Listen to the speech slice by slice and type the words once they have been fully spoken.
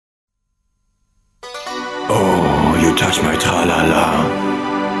you touch my tra-la-la?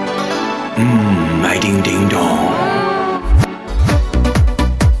 My ding-ding-dong.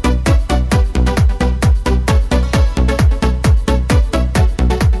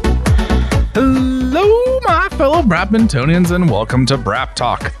 Hello, my fellow Brapmentonians, and welcome to Brap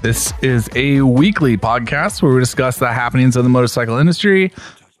Talk. This is a weekly podcast where we discuss the happenings of the motorcycle industry.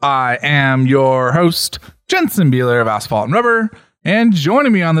 I am your host, Jensen Beeler of Asphalt and Rubber, and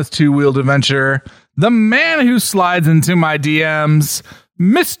joining me on this two-wheeled adventure, the man who slides into my DMs,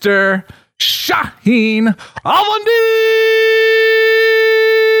 Mr. Shaheen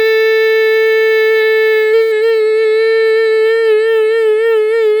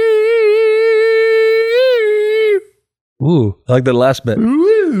Ooh, I like that last bit.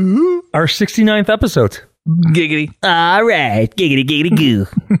 Ooh. Our 69th episode. Giggity. All right. Giggity, giggity,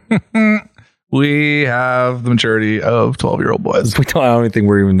 goo. We have the maturity of 12-year-old boys. I don't even think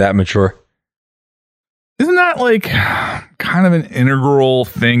we're even that mature. Isn't that like kind of an integral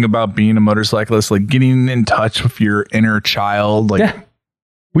thing about being a motorcyclist? Like getting in touch with your inner child? Like, Yeah.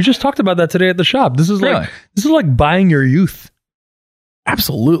 We just talked about that today at the shop. This is Really? like buying your youth,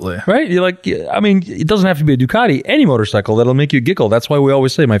 absolutely. right? You're like, I mean, it doesn't have to be a Ducati. Any motorcycle that'll make you giggle. That's why we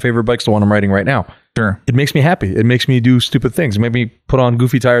always say my favorite bike's the one I'm riding right now. Sure. It makes me happy. It makes me do stupid things. It makes me put on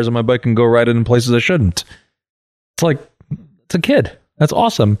goofy tires on my bike and go ride it in places I shouldn't. It's like, it's a kid. That's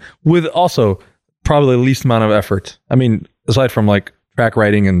awesome. With also probably the least amount of effort. I mean, aside from like track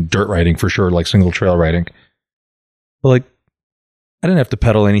riding and dirt riding for sure, like single trail riding. But like, I didn't have to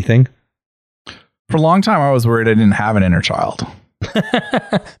pedal anything. For a long time, I was worried I didn't have an inner child.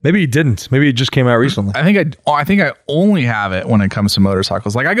 Maybe you didn't. Maybe it just came out recently. I think I only have it when it comes to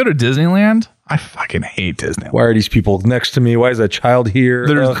motorcycles. Like I go to Disneyland. I fucking hate Disneyland. Why are these people next to me? Why is that child here?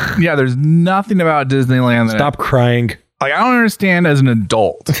 There's nothing about Disneyland that Stop crying. like I don't understand as an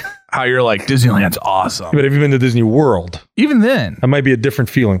adult how you're like Disneyland's awesome. But have you been to Disney World? Even then, That might be a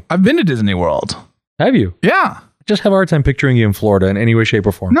different feeling. I've been to Disney World. Have you? Yeah. I just have a hard time picturing you in Florida in any way, shape,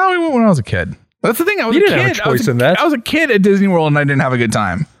 or form. No, we went when I was a kid. That's the thing. I was You a didn't kid. have a choice in that. I was a kid at Disney World and I didn't have a good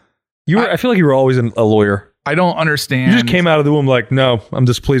time. I feel like you were always a lawyer. I don't understand. You just came out of the womb like, no, I'm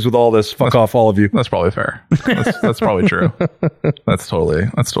displeased with all this. Fuck off, all of you. That's probably fair. That's probably true. That's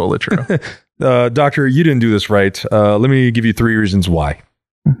totally true. Doctor, you didn't do this right. Let me give you 3 reasons why.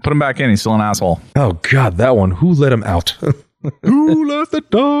 Put him back in. He's still an asshole. Oh, God, that one. Who let him out? Who let the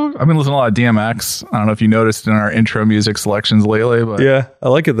dog? I've been listening to a lot of DMX. I don't know if you noticed in our intro music selections lately, but Yeah, I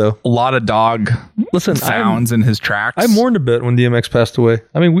like it, though. a lot of dog Listen, sounds in his tracks. I mourned a bit when DMX passed away.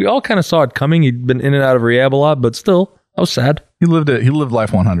 I mean, we all kind of saw it coming. He'd been in and out of rehab a lot, but still, I was sad. He lived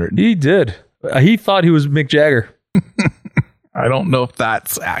life 100. He did. He thought he was Mick Jagger. I don't know if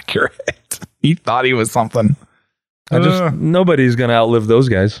that's accurate. He thought he was something. Nobody's going to outlive those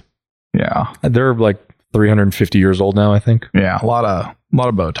guys. Yeah. They're like 350 years old now, I think. Yeah. A lot of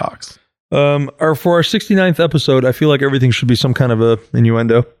Botox. For our 69th episode, I feel like everything should be some kind of a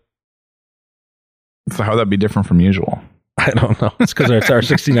innuendo. So how would that be different from usual? I don't know. It's because it's our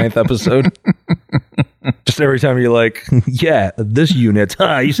 69th episode. Just every time you're like, yeah, this unit.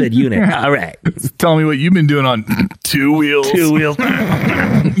 You said unit. All right. Tell me what you've been doing on two wheels. Two wheels.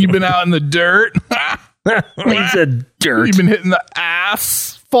 You've been out in the dirt. He said dirt. You've been hitting the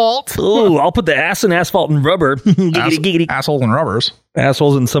asphalt. Oh, I'll put the ass in asphalt and rubber. Giggity, giggity. Assholes and rubbers.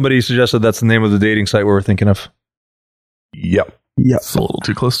 Assholes, and somebody suggested that's the name of the dating site we were thinking of. Yep. It's a little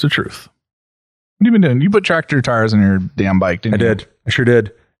too close to truth. What have you been doing? You put tractor tires on your damn bike, didn't you? I did. I sure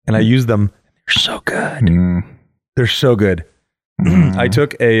did. And I used them. They're so good. They're so good. I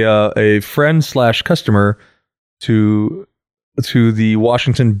took a friend / customer to the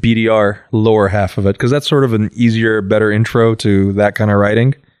Washington BDR lower half of it, because that's sort of an easier, better intro to that kind of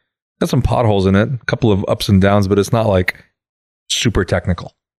riding. Got some potholes in it, a couple of ups and downs, but it's not like super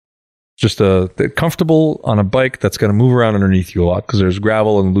technical. Just comfortable on a bike that's going to move around underneath you a lot, because there's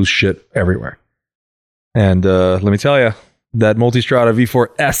gravel and loose shit everywhere. And let me tell you, that Multistrada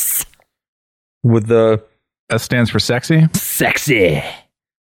V4S with the S stands for sexy. Sexy.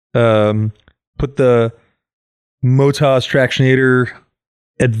 Put the Motos Tractionator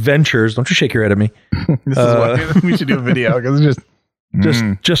Adventures. Don't you shake your head at me. This is why we should do a video, because it's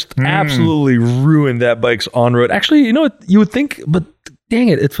just absolutely ruined that bike's on-road. Actually, you know what? You would think, but dang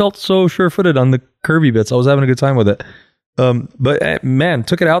it felt so sure-footed on the curvy bits. I was having a good time with it. But man,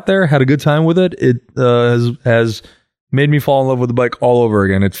 took it out there, had a good time with it. It has made me fall in love with the bike all over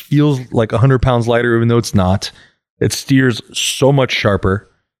again. It feels like 100 pounds lighter, even though it's not. It steers so much sharper,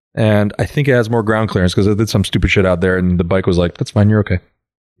 and I think it has more ground clearance, because I did some stupid shit out there, and the bike was like, that's fine, you're okay.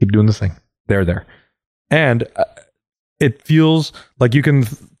 Keep doing the thing. There. And it feels like you can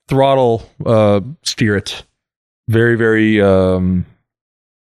throttle steer it very, very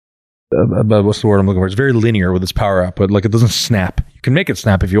what's the word I'm looking for? It's very linear with its power output. Like it doesn't snap. You can make it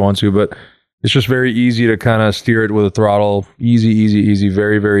snap if you want to, but it's just very easy to kind of steer it with a throttle. Easy.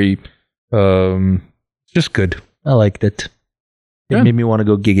 Very, very, just good. I liked it. It made me want to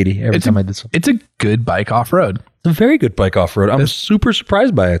go giggity every time I did something. It's a good bike off-road. It's a very good bike off-road. I'm super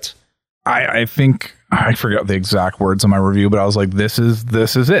surprised by it. I think, I forgot the exact words in my review, but I was like, this is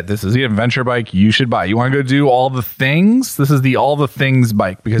it. This is the adventure bike you should buy. You want to go do all the things? This is the all the things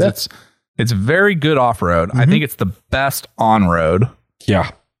bike because it's very good off-road. I think it's the best on-road.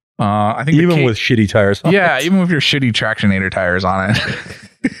 Yeah. I think even with shitty tires. Even with your shitty Tractionator tires on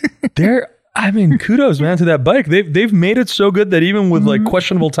it. Kudos, man, to that bike. They've made it so good that even with like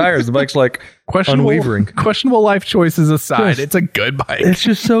questionable tires, the bike's like unwavering. Questionable life choices aside, it's a good bike. It's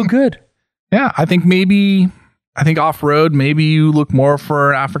just so good. Yeah, I think off-road, maybe you look more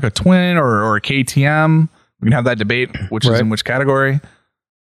for Africa Twin or a KTM. We can have that debate, which is in which category.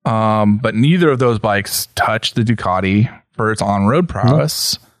 But neither of those bikes touch the Ducati for its on-road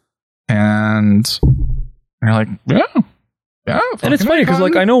prowess. And you're like, yeah. And it's funny because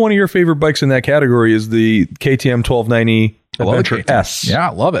like I know one of your favorite bikes in that category is the KTM 1290 Adventure S. Yeah,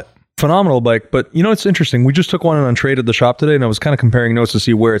 I love it. Phenomenal bike. But it's interesting. We just took one on trade at the shop today, and I was kind of comparing notes to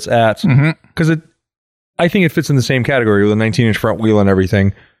see where it's at because I think it fits in the same category with a 19-inch front wheel and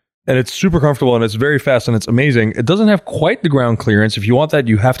everything. And it's super comfortable and it's very fast and it's amazing. It doesn't have quite the ground clearance. If you want that,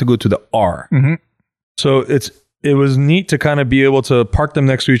 you have to go to the R. So it was neat to kind of be able to park them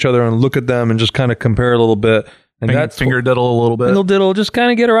next to each other and look at them and just kind of compare a little bit. And that finger diddle a little bit. Little diddle, just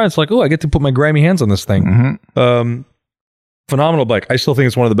kind of get around. It's like, oh, I get to put my grimy hands on this thing. Phenomenal bike. I still think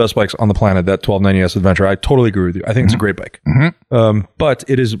it's one of the best bikes on the planet, that 1290S Adventure. I totally agree with you. I think it's a great bike. But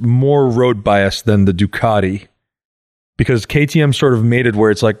it is more road biased than the Ducati because KTM sort of made it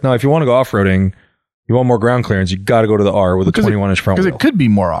where it's like, no, if you want to go off-roading, you want more ground clearance, you got to go to the R with a 21-inch front wheel. Because it could be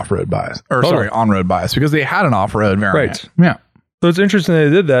more off-road bias. On-road bias because they had an off-road variant. Right. Yeah. So it's interesting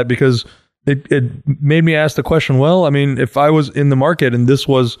they did that because it made me ask the question, well, I mean, if I was in the market and this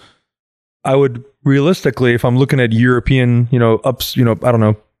was, I would realistically, if I'm looking at European,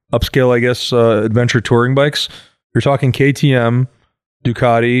 upscale, I guess, adventure touring bikes, you're talking KTM,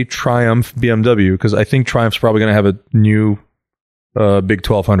 Ducati, Triumph, BMW, because I think Triumph's probably going to have a new big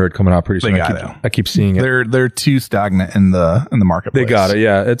 1200 coming out pretty soon. I keep seeing it. They're too stagnant in the marketplace. They got it.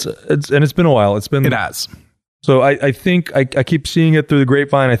 Yeah. It's been a while. It has. So I think I keep seeing it through the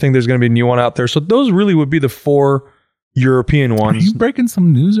grapevine. I think there's going to be a new one out there. So those really would be the 4 European ones. Are you breaking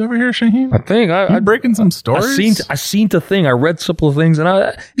some news over here, Shaheen? I think I'm breaking some stories. I seen the thing. I read a couple of things, and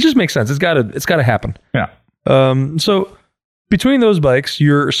it just makes sense. It's got to happen. Yeah. So between those bikes,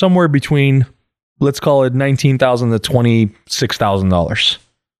 you're somewhere between, let's call it $19,000 to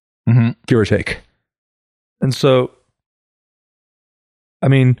 $26,000, give or take. And so, I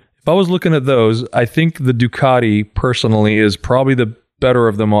mean, if I was looking at those, I think the Ducati personally is probably the better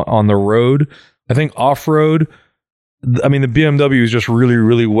of them on the road. I think off-road, I mean, the BMW is just really,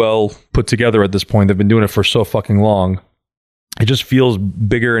 really well put together at this point. They've been doing it for so fucking long. It just feels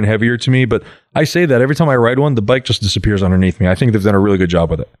bigger and heavier to me. But I say that every time I ride one, the bike just disappears underneath me. I think they've done a really good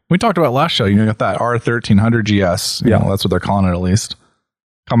job with it. We talked about last show. You got that R1300 GS. You know, that's what they're calling it at least.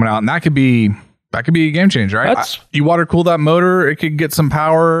 Coming out. And that could be a game changer, right? You water cool that motor, it could get some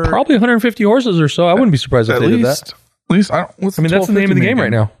power. Probably 150 horses or so. I wouldn't be surprised if they did that. At least, I mean, that's the name of the game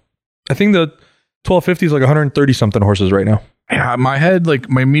right now. I think the 1250 is like 130 something horses right now. Yeah, my head, like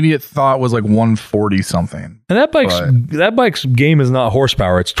my immediate thought was like 140 something. And that bike's game is not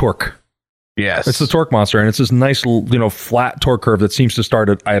horsepower, it's torque. Yes. It's the torque monster, and it's this nice, flat torque curve that seems to start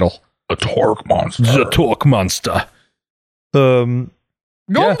at idle. A torque monster. The torque monster. They called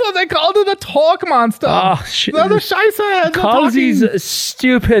it a torque monster. Ah, shit. The Scheisse call these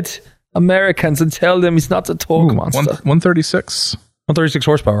stupid Americans and tell them it's not a torque monster. 136. 136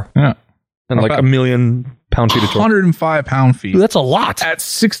 horsepower. Yeah. And like 1 million pound-feet of torque. 105 pound-feet. Dude, that's a lot. At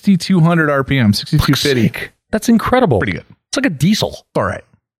 6,200 RPM, 6,250. That's incredible. Pretty good. It's like a diesel. All right.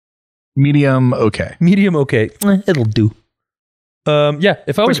 Medium, okay. It'll do.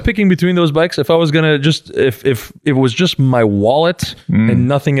 If I was picking between those bikes, if I was going to if it was just my wallet and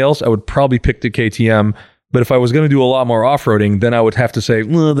nothing else, I would probably pick the KTM. But if I was going to do a lot more off-roading, then I would have to say,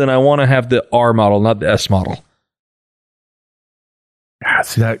 then I want to have the R model, not the S model. Yeah,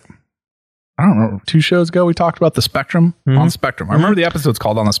 see that? I don't know. 2 shows ago, we talked about the Spectrum on Spectrum. I remember the episode's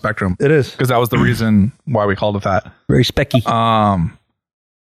called On the Spectrum. It is. Because that was the reason why we called it that. Very specky.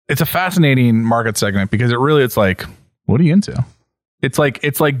 It's a fascinating market segment because it's like, what are you into? It's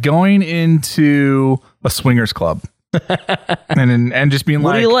like going into a swingers club and just being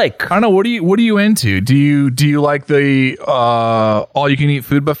What like, do you like? I don't know. What are you into? Do you like the all you can eat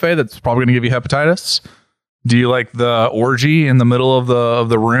food buffet that's probably going to give you hepatitis? Do you like the orgy in the middle of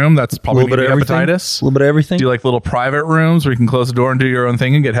the room that's probably going to give you hepatitis? A little bit of everything. Do you like little private rooms where you can close the door and do your own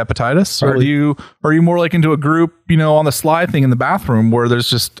thing and get hepatitis? Totally. Or are you more like into a group, on the slide thing in the bathroom where there's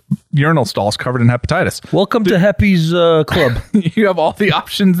just urinal stalls covered in hepatitis? Welcome to Happy's Club. You have all the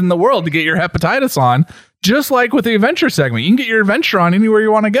options in the world to get your hepatitis on, just like with the adventure segment. You can get your adventure on anywhere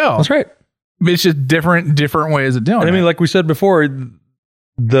you want to go. That's right. It's just different ways of doing it. I mean, like we said before,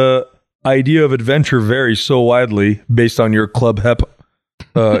 the idea of adventure varies so widely based on your club hep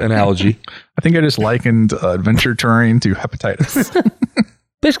analogy. I think I just likened adventure touring to hepatitis.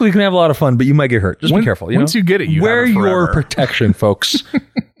 Basically, you can have a lot of fun, but you might get hurt. Just be careful. Once you get it, you wear have it your forever. protection, folks,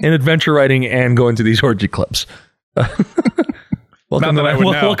 in adventure writing and going to these orgy clubs. Welcome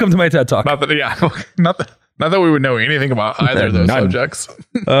to my TED Talk. Not that we would know anything about either of those subjects.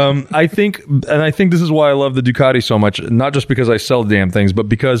 I think this is why I love the Ducati so much. Not just because I sell damn things, but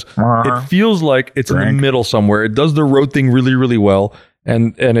because it feels like it's in the middle somewhere. It does the road thing really, really well,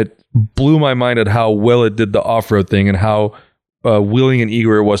 and it blew my mind at how well it did the off-road thing and how willing and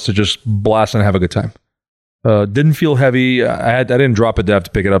eager it was to just blast and have a good time. Didn't feel heavy. I didn't drop a dev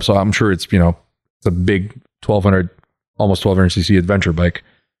to pick it up, so I'm sure it's it's a big 1200, almost 1200cc adventure bike,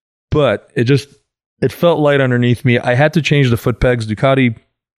 but it felt light underneath me. I had to change the foot pegs. Ducati,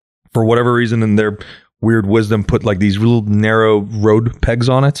 for whatever reason, in their weird wisdom, put like these real narrow road pegs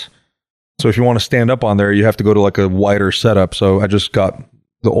on it. So if you want to stand up on there, you have to go to like a wider setup. So I just got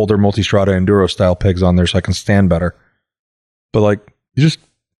the older Multistrada Enduro style pegs on there so I can stand better. But like, you just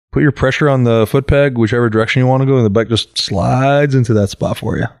put your pressure on the foot peg, whichever direction you want to go, and the bike just slides into that spot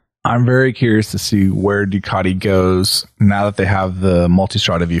for you. I'm very curious to see where Ducati goes now that they have the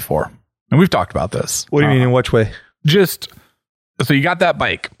Multistrada V4. And we've talked about this. What do you mean, in which way? So you got that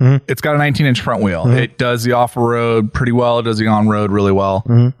bike. Mm-hmm. It's got a 19-inch front wheel. Mm-hmm. It does the off-road pretty well. It does the on-road really well.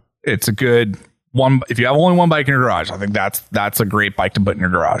 Mm-hmm. It's a good one. If you have only one bike in your garage, I think that's a great bike to put in your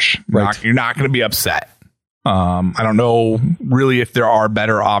garage. Right. You're not going to be upset. I don't know really if there are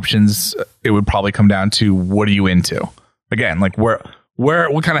better options. It would probably come down to what are you into? Again, like what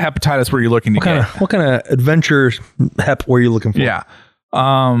kind of hepatitis were you looking to get? What kind of adventure hep were you looking for? Yeah.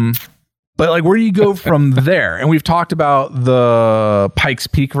 But like, where do you go from there? And we've talked about the Pikes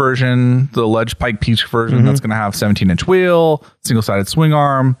Peak version, the Ledge Pike Peak version. That's going to have 17-inch wheel, single-sided swing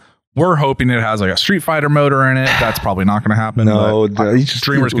arm. We're hoping it has like a Street Fighter motor in it. That's probably not going to happen. No,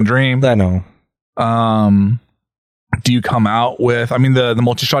 dreamers can dream. I know. Do you come out with? I mean, the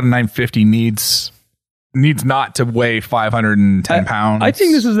Multistrada 950 needs not to weigh 510 pounds. I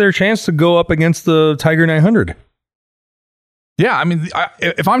think this is their chance to go up against the Tiger 900. Yeah, I mean,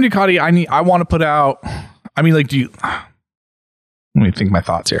 if I'm Ducati, I want to put out. I mean, like, let me think my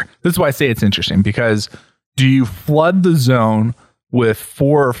thoughts here. This is why I say it's interesting, because do you flood the zone with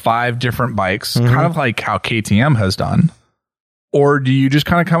 4 or 5 different bikes, kind of like how KTM has done, or do you just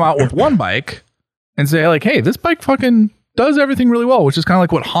kind of come out with one bike and say like, hey, this bike fucking does everything really well, which is kind of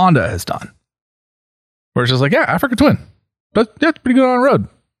like what Honda has done, where it's just like, yeah, Africa Twin, but yeah, it's pretty good on road,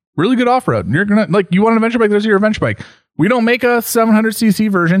 really good off road. You're gonna like, you want an adventure bike? There's your adventure bike. We don't make a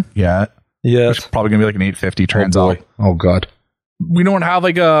 700cc version yet. Yeah, it's probably gonna be like an 850 Transall. Oh god. We don't have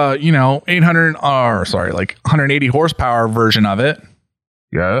like a 180 horsepower version of it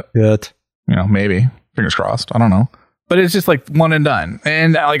yet. Maybe, fingers crossed. I don't know, but it's just like one and done.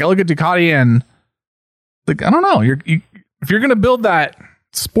 And like, I look at Ducati and like, I don't know. If you're gonna build that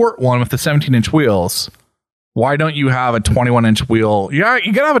sport one with the 17-inch wheels, why don't you have a 21-inch wheel? Yeah,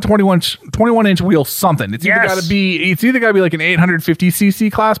 you gotta have a 21-inch wheel. Something. It's either gotta be like an 850cc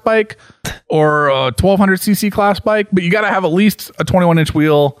class bike or a 1200cc class bike, but you gotta have at least a 21-inch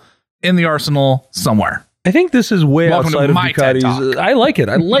wheel in the arsenal somewhere. I think this is way outside of Ducati's. I like it.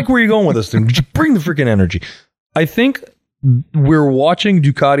 I like where you're going with this thing. Just bring the freaking energy. I think we're watching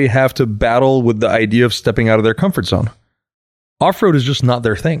Ducati have to battle with the idea of stepping out of their comfort zone. Off-road is just not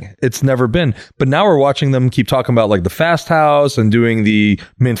their thing. It's never been. But now we're watching them keep talking about like the Fast House and doing the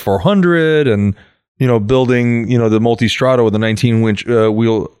Mint 400 and, building, the Multistrada with a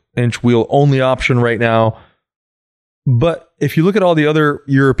 19-inch wheel only option right now. But if you look at all the other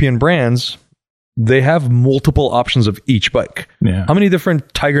European brands, they have multiple options of each bike. Yeah. How many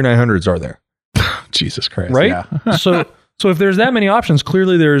different Tiger 900s are there? Jesus Christ. Right? Yeah. So if there's that many options,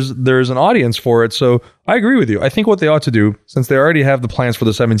 clearly there's an audience for it. So I agree with you. I think what they ought to do, since they already have the plans for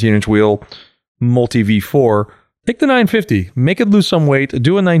the 17-inch wheel multi V4, take the 950, make it lose some weight,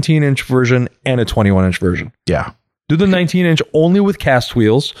 do a 19-inch version and a 21-inch version. Yeah. Do the 19-inch only with cast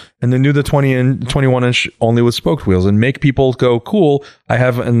wheels, and then do the 21-inch only with spoked wheels, and make people go, cool, I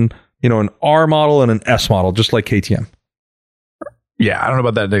have an R model and an S model, just like KTM. Yeah, I don't know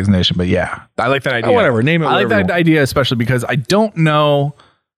about that designation, but yeah, I like that idea. Oh, whatever, name it. I like that idea, especially because I don't know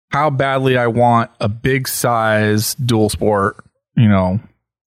how badly I want a big size dual sport,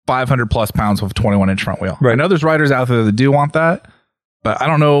 500 plus pounds with a 21-inch front wheel. Right. I know there's riders out there that do want that, but I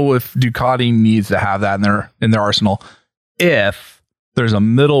don't know if Ducati needs to have that in their arsenal if there's a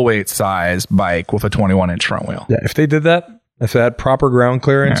middleweight size bike with a 21-inch front wheel. Yeah, if they did that, if they had proper ground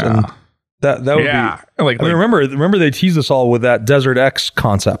clearance, and that would be... Remember they teased us all with that Desert X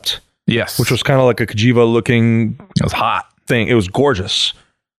concept. Yes. Which was kind of like a Cagiva looking... It was hot. Thing. It was gorgeous.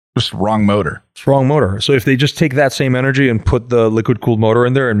 Just wrong motor. It's wrong motor. So if they just take that same energy and put the liquid cooled motor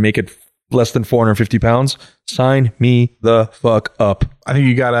in there and make it less than 450 pounds, sign me the fuck up. I think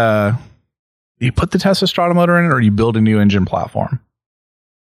you put the Tesla Strada motor in it, or you build a new engine platform.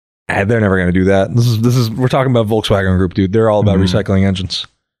 They're never going to do that. We're talking about Volkswagen Group, dude. They're all about recycling engines.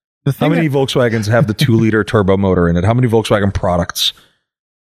 How many Volkswagens have the 2-liter turbo motor in it? How many Volkswagen products?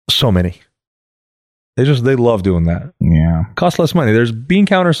 So many. They love doing that. Yeah. Costs less money. There's bean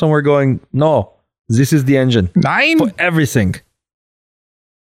counter somewhere going, no, this is the engine. 9? For everything.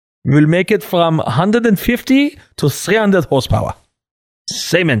 We'll make it from 150 to 300 horsepower.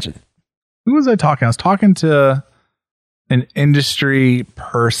 Same engine. Who was I talking? I was talking to an industry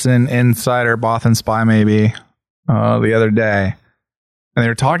person, insider, Both and Spy maybe, the other day. And they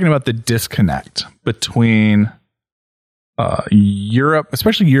were talking about the disconnect between Europe,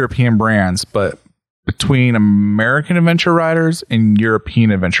 especially European brands, but between American adventure riders and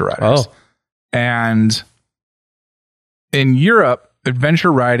European adventure riders. Oh. And in Europe,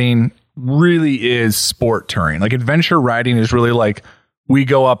 adventure riding really is sport touring. Like adventure riding is really like we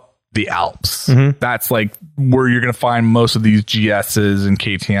go up the Alps. Mm-hmm. That's like where you're going to find most of these GSs and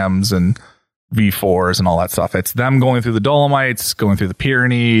KTMs and V4s and all that stuff. It's them going through the Dolomites, going through the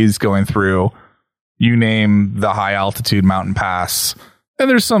Pyrenees, going through, you name the high altitude mountain pass. And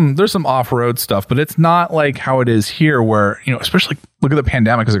there's some off-road stuff, but it's not like how it is here where, especially look at the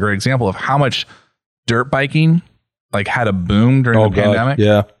pandemic as a great example of how much dirt biking like had a boom during the pandemic.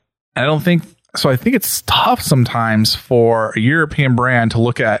 Yeah. I think it's tough sometimes for a European brand to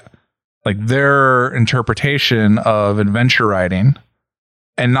look at like their interpretation of adventure riding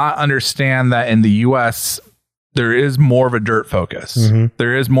and not understand that in the US there is more of a dirt focus. Mm-hmm.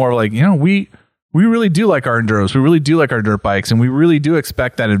 There is more like, we really do like our enduros. We really do like our dirt bikes. And we really do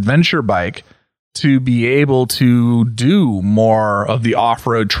expect that adventure bike to be able to do more of the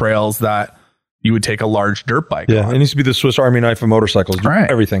off-road trails that you would take a large dirt bike on. It needs to be the Swiss Army knife of motorcycles. Right.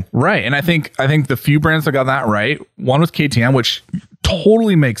 Everything. Right. And I think the few brands that got that right, one was KTM, which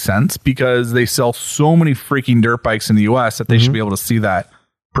totally makes sense because they sell so many freaking dirt bikes in the US that they should be able to see that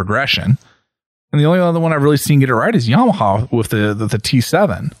progression. And the only other one I've really seen get it right is Yamaha with the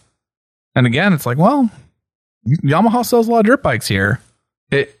T7. And again, it's like, well, Yamaha sells a lot of dirt bikes here.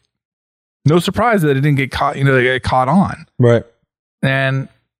 No surprise that it didn't get caught, they get caught on. Right. And,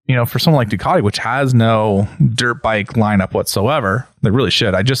 for someone like Ducati, which has no dirt bike lineup whatsoever, they really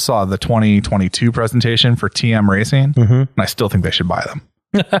should. I just saw the 2022 presentation for TM Racing, and I still think they should buy them.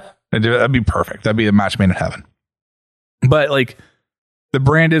 That'd be perfect. That'd be a match made in heaven. But like the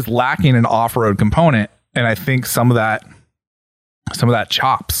brand is lacking an off-road component. And I think some of that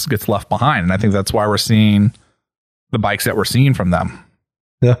chops gets left behind. And I think that's why we're seeing the bikes that we're seeing from them.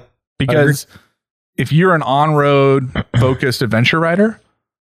 Yeah. Because if you're an on-road focused adventure rider,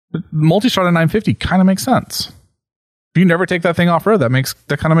 the Multistrada 950 kind of makes sense. If you never take that thing off-road, that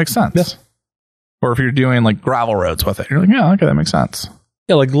kind of makes sense. Yeah. Or if you're doing like gravel roads with it, you're like, yeah, okay, that makes sense.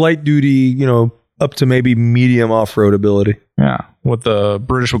 Yeah, like light duty, up to maybe medium off-road ability. Yeah. What the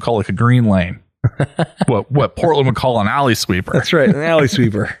British would call like a green lane. what Portland would call an alley sweeper. That's right, an alley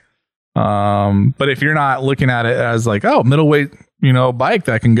sweeper. But if you're not looking at it as like, oh, middleweight, bike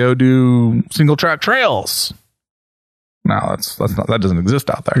that can go do single track trails. No, that doesn't exist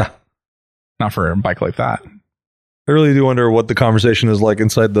out there. No. Not for a bike like that. I really do wonder what the conversation is like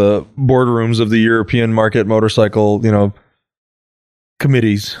inside the boardrooms of the European market motorcycle,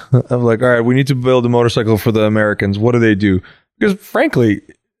 committees of like, all right, we need to build a motorcycle for the Americans. What do they do? Because frankly,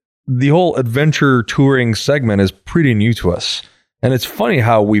 the whole adventure touring segment is pretty new to us. And it's funny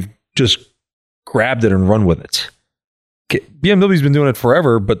how we've just grabbed it and run with it. BMW's been doing it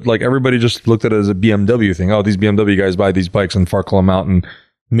forever, but like everybody just looked at it as a BMW thing. Oh, these BMW guys buy these bikes and farkle them out and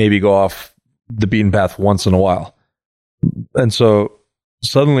maybe go off the beaten path once in a while. And so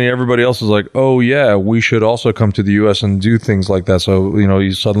suddenly everybody else is like, oh yeah, we should also come to the US and do things like that. So,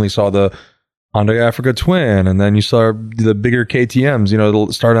 you suddenly saw the Honda Africa Twin, and then you saw the bigger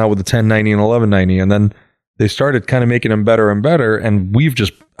KTMs, starting out with the 1090 and 1190, and then they started kind of making them better and better, and we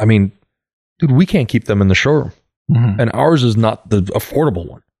can't keep them in the showroom. Mm-hmm. And ours is not the affordable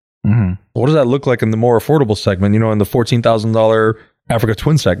one. Mm-hmm. What does that look like in the more affordable segment, in the $14,000 Africa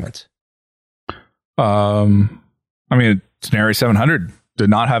Twin segment? Tenere 700 did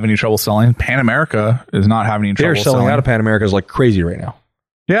not have any trouble selling. Pan America is not having any trouble selling. They're selling out of Pan Americas like crazy right now.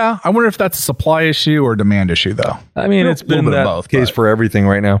 Yeah, I wonder if that's a supply issue or demand issue, though. It's been that case for everything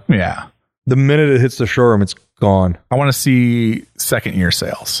right now. Yeah. The minute it hits the showroom, it's gone. I want to see second year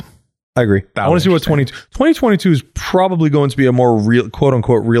sales. I agree. I want to see what 2022 is probably going to be a more real, quote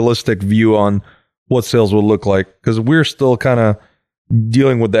unquote, realistic view on what sales will look like, because we're still kind of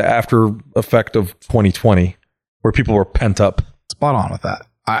dealing with the after effect of 2020 where people were pent up. Spot on with that.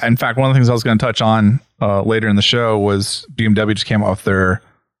 In fact, one of the things I was going to touch on later in the show was BMW just came out with their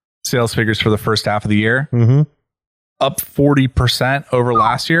sales figures for the first half of the year, up 40% over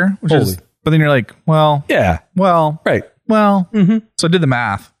last year, which is, but then you're like, right. So I did the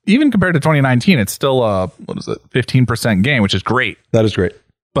math. Even compared to 2019, it's still a 15% gain, which is great. That is great.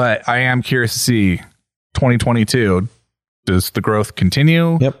 But I am curious to see 2022. Does the growth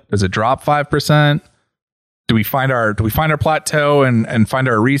continue? Yep. Does it drop 5%? Do we find our plateau and find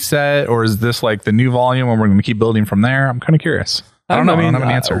our reset, or is this like the new volume and we're going to keep building from there? I'm kind of curious. I don't know. I don't have an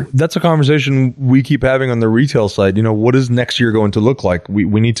answer. That's a conversation we keep having on the retail side. What is next year going to look like?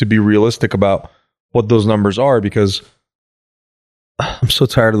 We need to be realistic about what those numbers are, because I'm so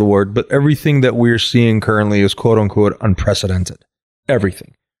tired of the word, but everything that we're seeing currently is quote unquote unprecedented.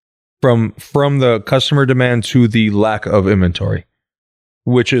 Everything from the customer demand to the lack of inventory,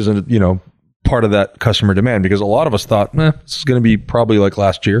 which isn't, part of that customer demand, because a lot of us thought, this is going to be probably like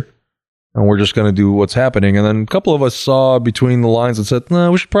last year and we're just going to do what's happening. And then a couple of us saw between the lines and said,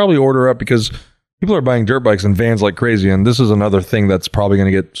 we should probably order up because people are buying dirt bikes and vans like crazy. And this is another thing that's probably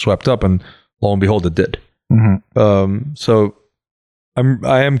going to get swept up. And lo and behold, it did. Mm-hmm. So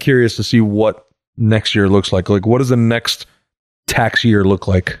I am curious to see what next year looks like. Like, what does the next tax year look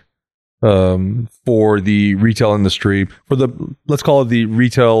like for the retail industry, let's call it the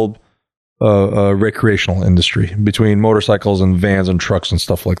retail recreational industry, between motorcycles and vans and trucks and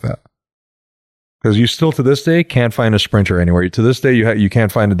stuff like that? Because you still to this day can't find a Sprinter anywhere. To this day, you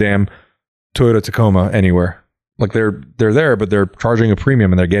can't find a damn Toyota Tacoma anywhere. Like they're there, but they're charging a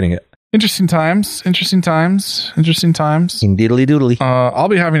premium and they're getting it. Interesting times. Diddly doodly. I'll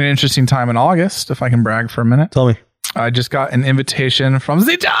be having an interesting time in August, if I can brag for a minute. Tell me. I just got an invitation from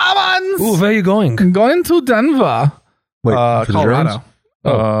the Germans. Ooh, where are you going? I'm going to Denver. Wait, Colorado.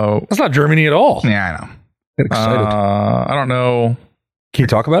 That's not Germany at all. Yeah, I know. Get excited. I don't know. Can you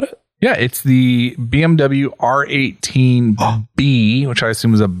talk about it? Yeah, it's the BMW R18B, which I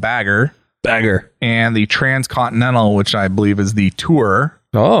assume is a bagger. And the Transcontinental, which I believe is the Tour.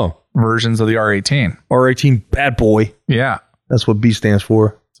 Versions of the R18. R18 bad boy. Yeah. That's what B stands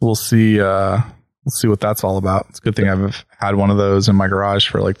for. So we'll see what that's all about. It's a good thing I've had one of those in my garage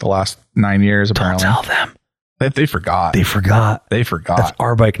for like the last 9 years, apparently. Don't tell them. They forgot. They forgot. That's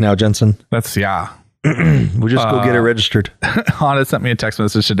our bike now, Jensen. That's, yeah. We'll just go get it registered. Honda sent me a text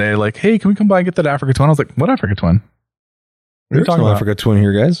message today like, hey, can we come by and get that Africa Twin? I was like, what Africa Twin? There's no Africa Twin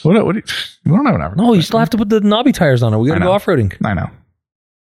here, guys. What you don't have an Africa Twin. No, you still have to put the knobby tires on it. We got to go off-roading. I know.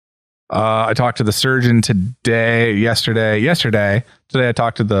 I talked to the surgeon yesterday. Today I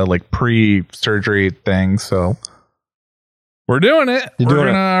talked to the pre-surgery thing. So we're doing it. We're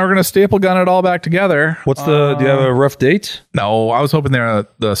gonna staple gun it all back together. Do you have a rough date? No, I was hoping the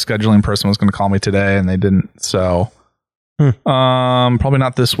scheduling person was going to call me today, and they didn't. So probably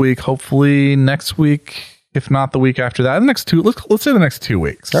not this week. Hopefully next week. If not the week after that, let's say the next 2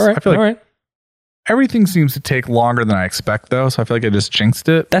 weeks. All right. I feel like everything seems to take longer than I expect, though. So I feel like I just jinxed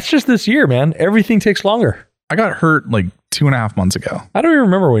it. That's just this year, man. Everything takes longer. I got hurt 2.5 months ago. I don't even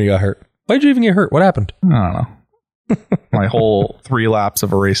remember when you got hurt. Why did you even get hurt? What happened? I don't know. My whole 3 laps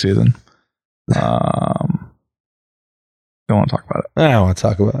of a race season. Don't want to talk about it. I don't want to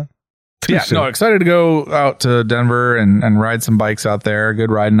talk about it. Excited to go out to Denver and ride some bikes out there.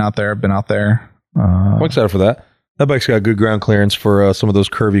 Good riding out there. I've been out there. I'm excited for that. That bike's got good ground clearance for some of those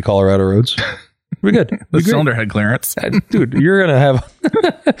curvy Colorado roads. We're good. The cylinder head clearance. Dude, you're going to have...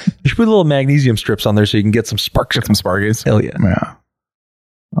 you should put little magnesium strips on there so you can get some sparks. Get some sparkies. Hell yeah. Yeah.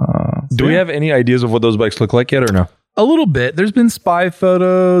 Do we have any ideas of what those bikes look like yet or no? A little bit. There's been spy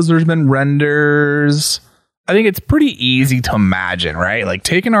photos. There's been renders. I think it's pretty easy to imagine, right? Like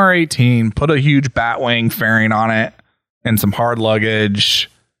take an R18, put a huge Batwing fairing on it and some hard luggage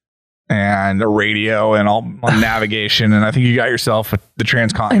and a radio and all navigation. And I think you got yourself the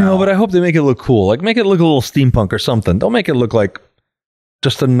Transcontinental. I know, but I hope they make it look cool. Like, make it look a little steampunk or something. Don't make it look like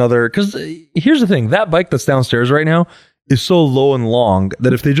just another. Because here's the thing: that bike that's downstairs right now is so low and long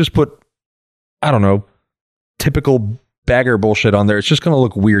that if they just put, I don't know, typical bagger bullshit on there, it's just going to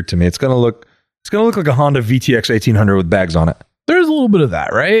look weird to me. It's going to look like a Honda VTX 1800 with bags on it. There's a little bit of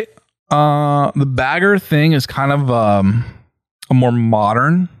that, right? The bagger thing is kind of a more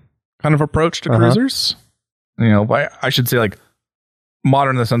modern kind of approach to cruisers. You know, I should say like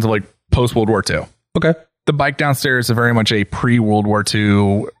modern in the sense of like post World War II. Okay. The bike downstairs is very much a pre World War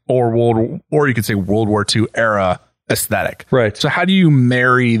II or you could say World War II era aesthetic. Right. So how do you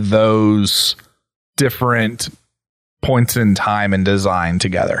marry those different points in time and design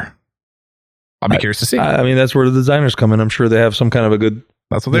together? I'll be curious to see. I mean, that's where the designers come in. I'm sure they have some kind of a good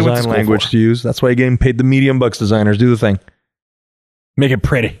that's what they went to design school language for. to use. That's why you're getting paid the medium bucks. Designers do the thing. Make it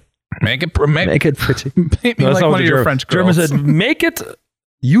pretty. Make it pretty. Paint me like one of your French girls. German said, make it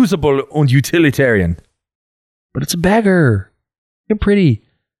usable and utilitarian. But it's a bagger. Make it pretty.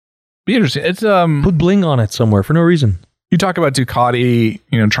 Be interesting. It's Put bling on it somewhere for no reason. You talk about Ducati,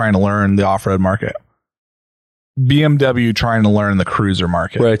 trying to learn the off-road market. BMW trying to learn the cruiser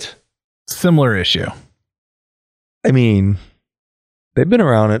market. Right. Similar issue. I mean, they've been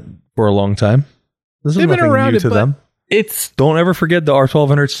around it for a long time. This is They've been nothing around new it, to but them. Don't ever forget the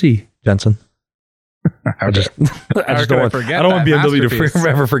R1200C, Jensen. I just don't want BMW to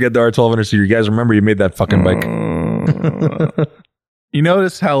ever forget the R1200C. You guys remember you made that fucking bike. You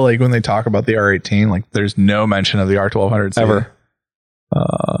notice how like when they talk about the R18, like there's no mention of the R1200C ever.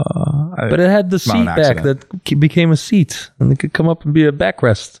 But it had the seat back that became a seat, and it could come up and be a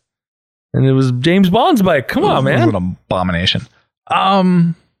backrest. And it was James Bond's bike. Come on, man! It was an abomination.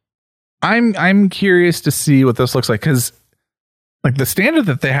 I'm curious to see what this looks like because, like, the standard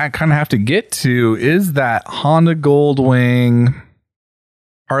that they kind of have to get to is that Honda Goldwing,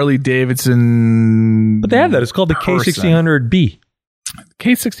 Harley Davidson. But they have that. It's called the K1600B.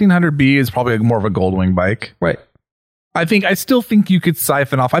 K1600B is probably more of a Goldwing bike, right? I still think you could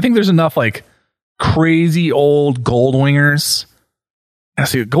siphon off. I think there's enough like crazy old Goldwingers. I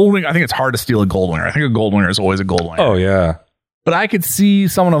see a Goldwing. I think it's hard to steal a Goldwinger. I think a Goldwinger is always a Goldwinger. Oh yeah. But I could see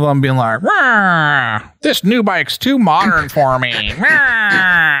some of them being like, this new bike's too modern for me.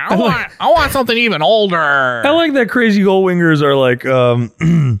 I want something even older. I like that crazy Goldwingers are like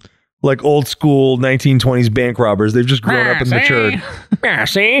like old school 1920s bank robbers. They've just grown up and matured. Yeah,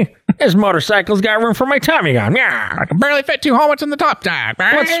 see? This motorcycle's got room for my Tommy gun. Yeah. I can barely fit two helmets in the top deck.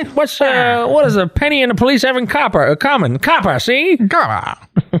 What is a penny and the police having common? Copper, see? Copper.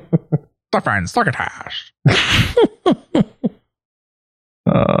 Different succotash.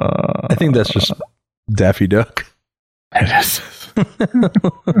 I think that's just Daffy Duck. It is.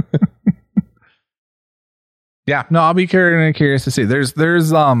 Yeah, no, I'll be curious to see. There's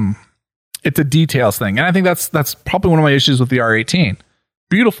it's a details thing, and I think that's probably one of my issues with the R18.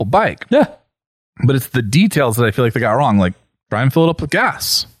 Beautiful bike, yeah, but it's the details that I feel like they got wrong. Like try and fill it up with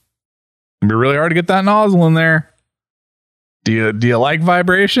gas. It'd be really hard to get that nozzle in there. Do you like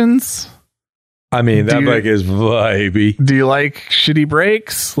vibrations? I mean, that bike is vibey. Do you like shitty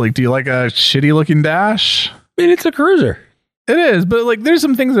brakes? Like, do you like a shitty looking dash? I mean, it's a cruiser. It is, but like, there's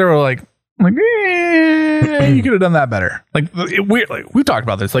some things that are like you could have done that better. Like, weird. Like we've talked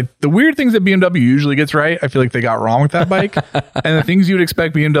about this. Like the weird things that BMW usually gets right, I feel like they got wrong with that bike. And the things you would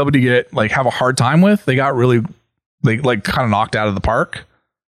expect BMW to get like have a hard time with, they got really like kind of knocked out of the park.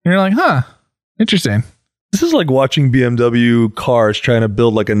 And you're like, huh, interesting. This is like watching BMW cars trying to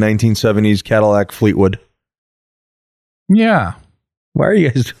build like a 1970s Cadillac Fleetwood. Yeah. Why are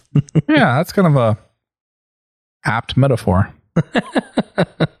you guys? Yeah, that's kind of a apt metaphor.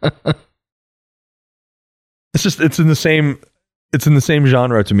 It's in the same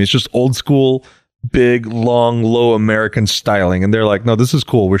genre to me. It's just old school, big, long, low American styling, and they're like, no, this is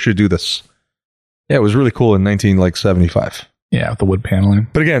cool. We should do this. Yeah, it was really cool in 1975. Yeah, with the wood paneling.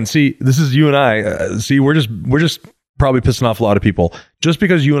 But again, see, this is you and I. We're just probably pissing off a lot of people. Just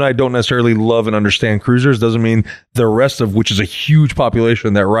because you and I don't necessarily love and understand cruisers doesn't mean the rest of which is a huge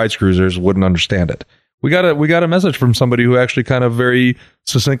population that rides cruisers wouldn't understand it. We got a message from somebody who actually kind of very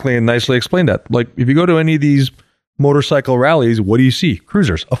succinctly and nicely explained that. Like, if you go to any of these motorcycle rallies, what do you see?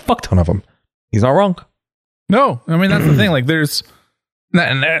 Cruisers, a fuck ton of them. He's not wrong. No, I mean that's the thing. Like, there's,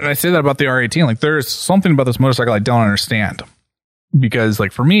 and I say that about the R18. Like, there's something about this motorcycle I don't understand. Because,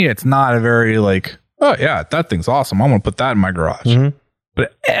 like, for me, it's not a very, like, oh, yeah, that thing's awesome. I'm going to put that in my garage. Mm-hmm.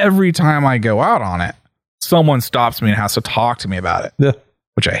 But every time I go out on it, someone stops me and has to talk to me about it. Yeah.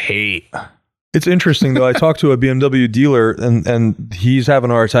 Which I hate. It's interesting though. I talked to a BMW dealer and he's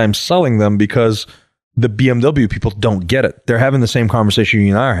having a hard time selling them because the BMW people don't get it. They're having the same conversation you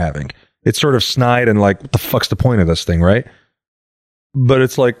and I are having. It's sort of snide and like, what the fuck's the point of this thing, right? But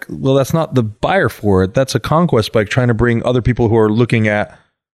it's like, well, that's not the buyer for it. That's a conquest bike trying to bring other people who are looking at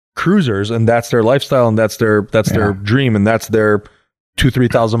cruisers, and that's their lifestyle, and that's their dream, and that's their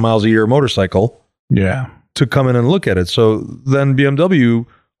 2,000-3,000 miles a year motorcycle. Yeah. To come in and look at it. So then BMW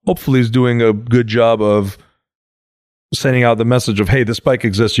hopefully is doing a good job of sending out the message of, hey, this bike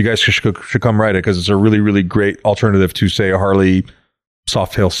exists. You guys should come ride it because it's a really, really great alternative to, say, a Harley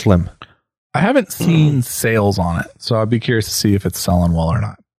Softail Slim. I haven't seen sales on it, so I'd be curious to see if it's selling well or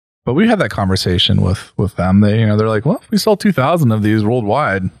not. But we had that conversation with them. They, they're like, well, if we sell 2,000 of these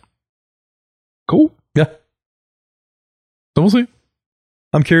worldwide, cool. Yeah. So we'll see.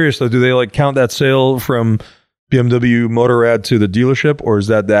 I'm curious though, do they like count that sale from BMW Motorrad to the dealership, or is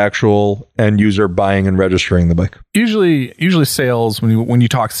that the actual end user buying and registering the bike? Usually sales, when you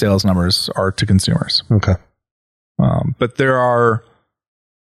talk sales numbers, are to consumers. Okay. But there are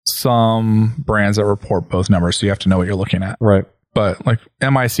some brands that report both numbers, so you have to know what you're looking at. Right. But like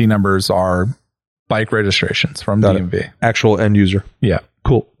MIC numbers are bike registrations from DMV. Actual end user. Yeah.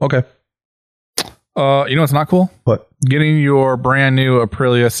 Cool. Okay. You know what's not cool? What? Getting your brand new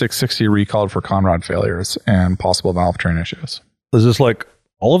Aprilia 660 recalled for Conrod failures and possible valve train issues. Is this like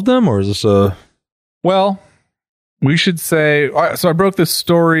all of them, or is this a... Well, we should say... So I broke this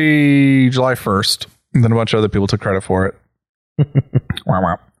story July 1st, and then a bunch of other people took credit for it.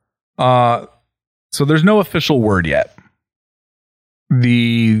 Wow, wow. So there's no official word yet.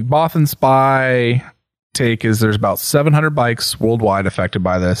 The Bothan Spy take is there's about 700 bikes worldwide affected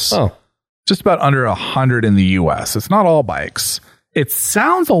by this. Oh. Just about under 100 in the US. It's not all bikes. It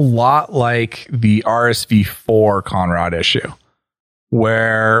sounds a lot like the RSV4 Conrod issue,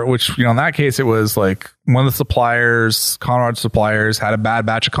 which in that case, it was like one of the suppliers, Conrod suppliers, had a bad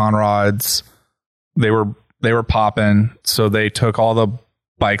batch of Conrods. They were popping, so they took all the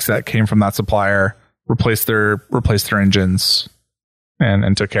bikes that came from that supplier, replaced their engines,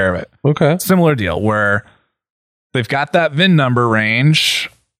 and took care of it. Okay. Similar deal where they've got that VIN number range.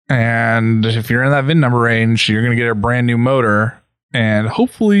 And if you're in that VIN number range, you're going to get a brand new motor and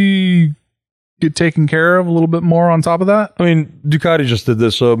hopefully get taken care of a little bit more on top of that. I mean, Ducati just did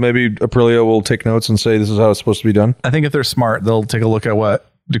this, so maybe Aprilia will take notes and say this is how it's supposed to be done. I think if they're smart, they'll take a look at what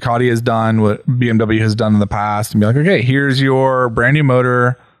Ducati has done, what BMW has done in the past, and be like, okay, here's your brand new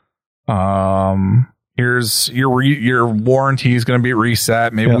motor. Here's your warranty is going to be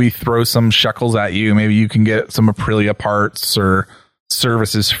reset. Maybe we throw some shekels at you. Maybe you can get some Aprilia parts or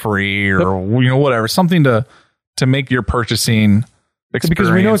services free or whatever, something to make your purchasing experience,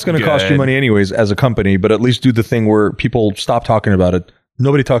 because we know it's going to cost you money anyways as a company, but at least do the thing where people stop talking about it.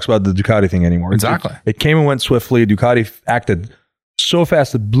 Nobody talks about the Ducati thing anymore. Exactly. It came and went swiftly. Ducati acted so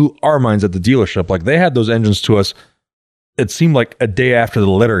fast it blew our minds at the dealership. Like, they had those engines to us, it seemed like a day after the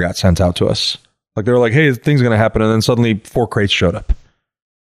letter got sent out to us. Like, they were like, hey, thing's going to happen, and then suddenly 4 crates showed up.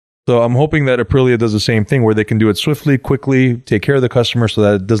 So I'm hoping that Aprilia does the same thing, where they can do it swiftly, quickly, take care of the customer, so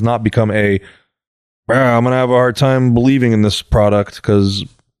that it does not become I'm going to have a hard time believing in this product. Because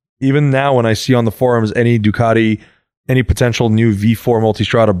even now, when I see on the forums any Ducati, any potential new V4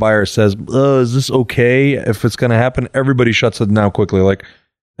 Multistrada buyer says, is this okay if it's going to happen? Everybody shuts it down quickly.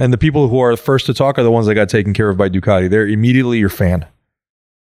 And the people who are first to talk are the ones that got taken care of by Ducati. They're immediately your fan.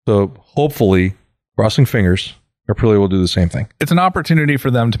 So hopefully, crossing fingers, Aprilia will do the same thing. It's an opportunity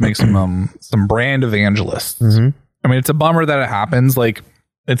for them to make some brand evangelists. Mm-hmm. I mean, it's a bummer that it happens. Like,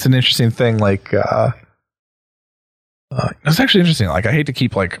 it's an interesting thing. Like, it's actually interesting. Like, I hate to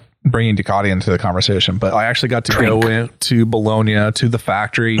keep bringing Ducati into the conversation, but I actually got to go into Bologna to the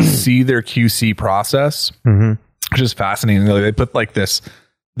factory, see their QC process, which is fascinating. They put this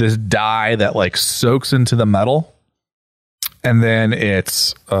dye that soaks into the metal. And then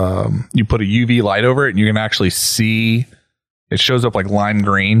it's you put a UV light over it, and you can actually see it shows up like lime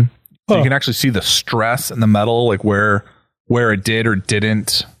green. So you can actually see the stress in the metal, where it did or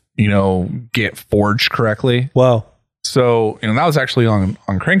didn't, get forged correctly. Wow. So that was actually on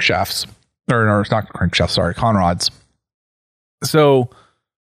crankshafts, or it's not crankshafts, sorry, Conrods. So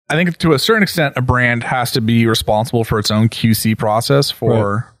I think to a certain extent, a brand has to be responsible for its own QC process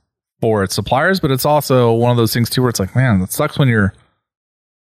for its suppliers, but it's also one of those things too where it's like, man, it sucks when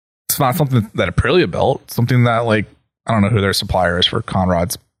it's not something that Aprilia built, it's something that I don't know who their supplier is for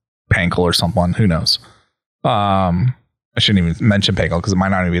Conrod's, Pankel or someone, who knows. I shouldn't even mention Pankel because it might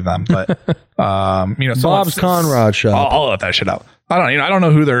not even be them, but Bob's Conrod shop. I'll let that shit out. I don't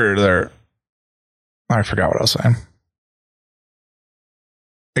know who their I forgot what I was saying.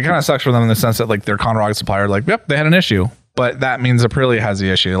 it kind of sucks for them in the sense that like their Conrod supplier, like, yep, they had an issue, but that means Aprilia has the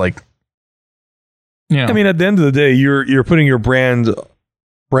issue. Like, you know, I mean, at the end of the day, you're putting your brand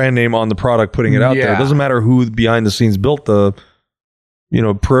name on the product, putting it out there. It doesn't matter who behind the scenes built the,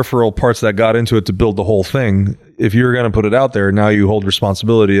 peripheral parts that got into it to build the whole thing. If you're going to put it out there, now you hold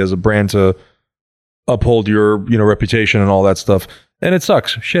responsibility as a brand to uphold your, reputation and all that stuff. And it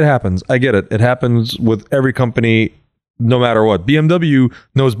sucks. Shit happens. I get it. It happens with every company, no matter what. BMW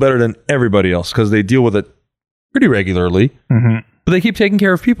knows better than everybody else because they deal with it pretty regularly. Mm-hmm. But they keep taking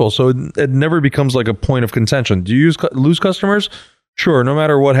care of people, so it never becomes like a point of contention. Do you lose customers? Sure. No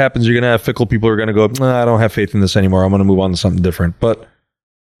matter what happens, you're going to have fickle people who are going to go, I don't have faith in this anymore. I'm going to move on to something different. But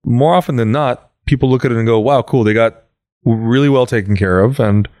more often than not, people look at it and go, wow, cool. They got really well taken care of,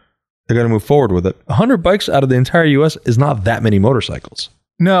 and they're going to move forward with it. 100 bikes out of the entire U.S. is not that many motorcycles.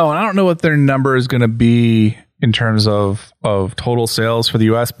 No, and I don't know what their number is going to be in terms of total sales for the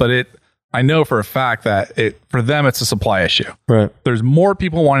U.S., but I know for a fact that for them, it's a supply issue. Right. There's more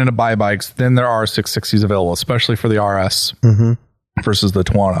people wanting to buy bikes than there are 660s available, especially for the RS versus the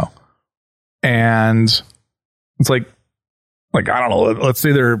Tuono. And it's like I don't know. Let's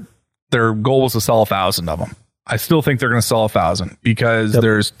say their goal was to sell 1,000 of them. I still think they're going to sell 1,000 because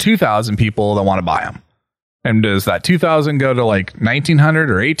there's 2,000 people that want to buy them. And does that 2,000 go to like 1,900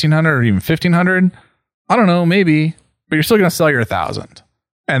 or 1,800 or even 1,500? I don't know, maybe, but you're still going to sell your 1,000.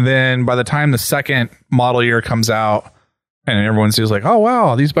 And then by the time the second model year comes out and everyone sees like, oh,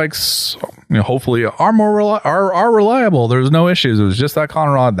 wow, these bikes, hopefully are are reliable. There's no issues. It was just that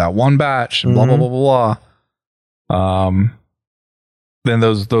Conrod, that one batch, blah, blah, blah, blah, blah. Then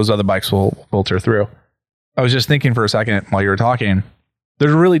those other bikes will filter through. I was just thinking for a second while you were talking,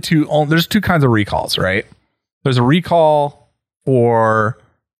 there's two kinds of recalls, right? There's a recall for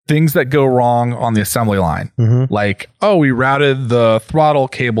things that go wrong on the assembly line. Like, oh, we routed the throttle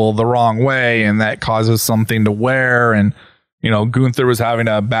cable the wrong way and that causes something to wear. And, Gunther was having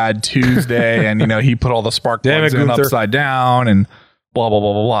a bad Tuesday and, he put all the spark plugs in upside down and blah, blah,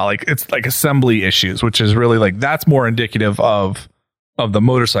 blah, blah, blah. Like, it's like assembly issues, which is really like, that's more indicative of the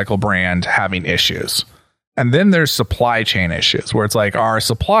motorcycle brand having issues. And then there's supply chain issues where it's like our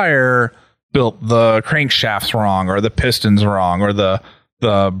supplier built the crankshafts wrong or the pistons wrong or the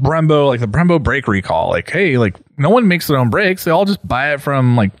Brembo, like the Brembo brake recall. Like, hey, like no one makes their own brakes. They all just buy it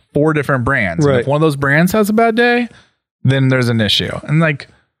from like 4 different brands. Right. And if one of those brands has a bad day, then there's an issue. And like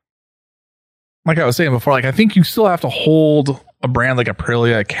I was saying before, like I think you still have to hold a brand like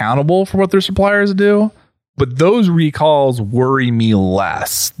Aprilia accountable for what their suppliers do. But those recalls worry me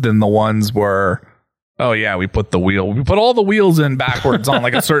less than the ones where, oh yeah, we put all the wheels in backwards on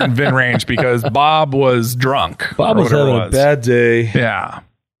like a certain VIN range because Bob was drunk. Bob was having a bad day. Yeah.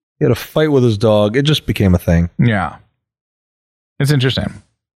 He had a fight with his dog. It just became a thing. Yeah. It's interesting.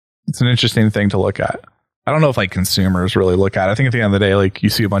 It's an interesting thing to look at. I don't know if like consumers really look at it. I think at the end of the day, like you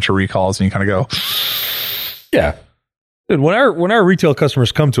see a bunch of recalls and you kind of go, yeah. Dude, when our retail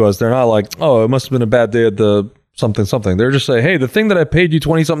customers come to us, they're not like, oh, it must have been a bad day at the something. They're just saying, hey, the thing that I paid you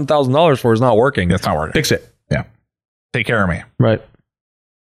 $20-something thousand for is not working. It's not working. Fix it. Yeah. Take care of me. Right.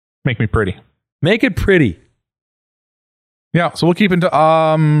 Make me pretty. Make it pretty. Yeah. So we'll keep an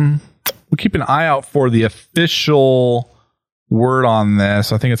eye out for the official word on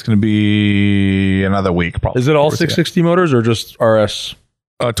this. I think it's going to be another week. Probably. Is it all 660 motors or just RS?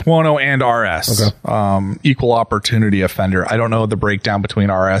 Tuono and RS. Okay. Equal opportunity offender. I don't know the breakdown between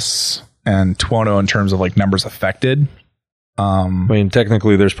RS and Tuono in terms of like numbers affected. I mean,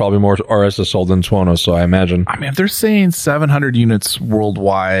 technically, there's probably more RS sold than Tuono, so I imagine. I mean, if they're saying 700 units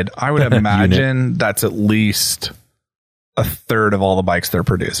worldwide, I would imagine that's at least a third of all the bikes they're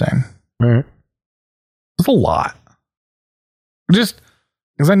producing. Right. It's a lot. Just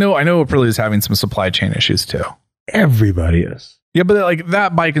because I know Aprilia is having some supply chain issues too. Everybody is. Yeah, but like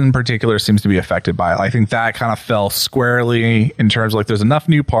that bike in particular seems to be affected by it. I think that kind of fell squarely in terms of like there's enough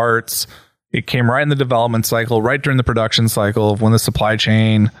new parts. It came right in the development cycle, right during the production cycle of when the supply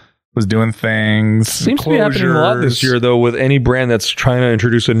chain was doing things. Seems to be happening a lot this year, though, with any brand that's trying to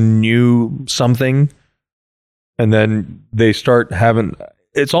introduce a new something. And then they start having...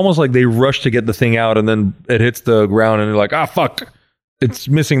 It's almost like they rush to get the thing out and then it hits the ground and they're like, fuck, it's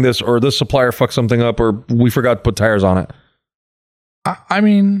missing this, or this supplier fucked something up, or we forgot to put tires on it. I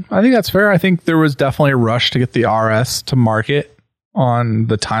mean, I think that's fair. I think there was definitely a rush to get the RS to market on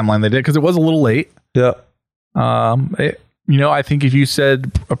the timeline they did because it was a little late. Yeah. I think if you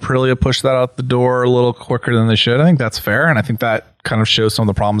said Aprilia pushed that out the door a little quicker than they should, I think that's fair. And I think that kind of shows some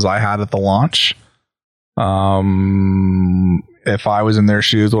of the problems I had at the launch. If I was in their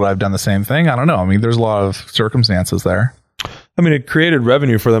shoes, would I have done the same thing? I don't know. I mean, there's a lot of circumstances there. I I mean, it created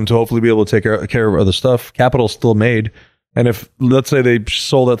revenue for them to hopefully be able to take care of other stuff. Capital's still made. And if, let's say they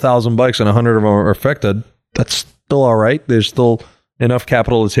sold 1,000 bikes and 100 of them are affected, that's still all right. There's still enough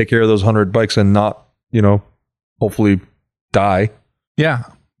capital to take care of those 100 bikes and not, hopefully die. Yeah.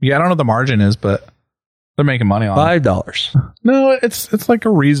 Yeah, I don't know what the margin is, but they're making money on it. $5. No, it's like a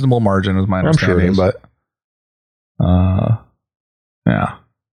reasonable margin is my understanding, I'm sure it is. but yeah.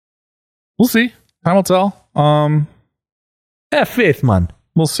 We'll see. Time will tell. Have faith, man.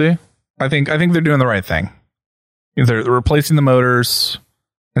 We'll see. I think they're doing the right thing. They're replacing the motors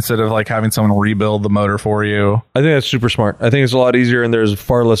instead of like having someone rebuild the motor for you. I think that's super smart. I think it's a lot easier and there's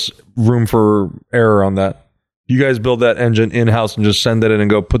far less room for error on that. You guys build that engine in-house and just send it in and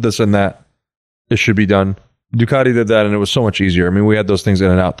go put this in that. It should be done. Ducati did that and it was so much easier. I mean, we had those things in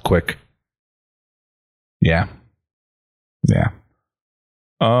and out quick. Yeah. Yeah.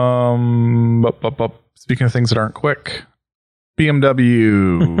 Speaking of things that aren't quick,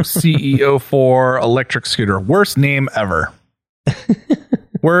 BMW CEO4 electric scooter. Worst name ever.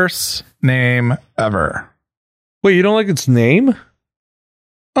 Worst name ever. Wait, you don't like its name?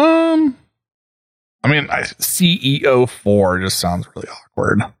 I mean, CEO4 just sounds really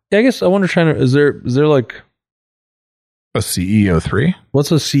awkward. Yeah, I guess I wonder is there like A CEO3?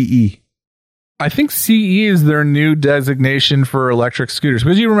 what's a CE? I think CE is their new designation for electric scooters.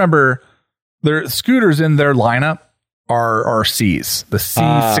 Because you remember, their scooters in their lineup are Cs. The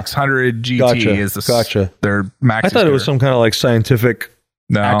C600 GT is their maxi I thought it was some kind of like scientific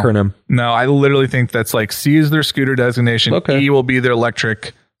acronym. No, I literally think that's like C is their scooter designation. Okay. E will be their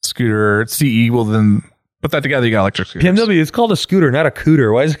electric scooter. CE will then put that together. You got electric scooters. BMW, it's called a scooter, not a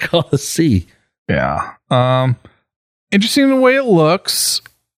cooter. Why is it called a C? Yeah. Interesting the way it looks.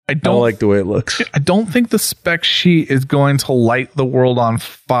 I don't like the way it looks. I don't think the spec sheet is going to light the world on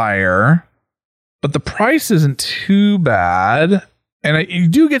fire, but the price isn't too bad. And you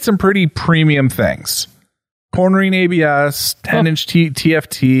do get some pretty premium things. Cornering ABS, 10-inch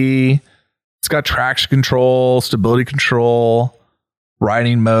TFT. It's got traction control, stability control,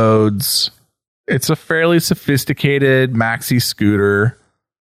 riding modes. It's a fairly sophisticated maxi scooter.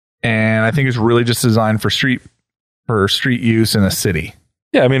 And I think it's really just designed for street use in a city.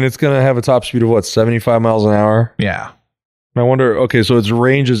 Yeah, I mean, it's going to have a top speed of 75 miles an hour? Yeah. And I wonder, okay, so its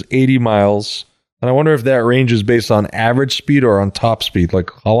range is 80 miles. And I wonder if that range is based on average speed or on top speed. Like,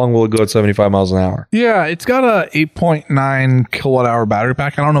 how long will it go at 75 miles an hour? Yeah, it's got a 8.9 kilowatt hour battery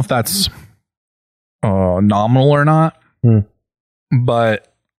pack. I don't know if that's nominal or not.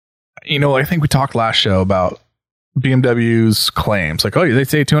 But, I think we talked last show about BMW's claims. Like, they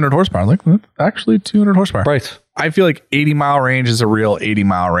say 200 horsepower. I'm like, actually 200 horsepower. Right. I feel like 80-mile range is a real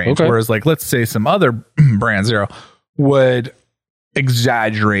 80-mile range. Okay. Whereas, like, let's say some other brand Zero would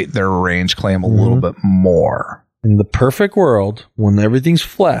exaggerate their range claim a little bit more. In the perfect world, when everything's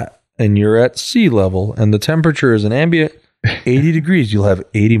flat and you're at sea level and the temperature is an ambient 80 degrees, you'll have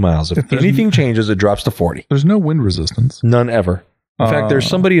 80 miles. If anything changes, it drops to 40. There's no wind resistance. None ever. In fact, there's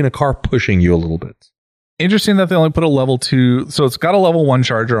somebody in a car pushing you a little bit. Interesting that they only put a level 2. So it's got a level 1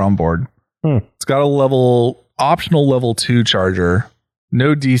 charger on board. It's got a optional level 2 charger.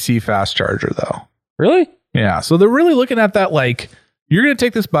 No DC fast charger, though. Really? Yeah. So they're really looking at that like, you're going to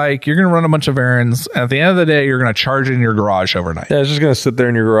take this bike, you're going to run a bunch of errands, and at the end of the day, you're going to charge it in your garage overnight. Yeah, it's just going to sit there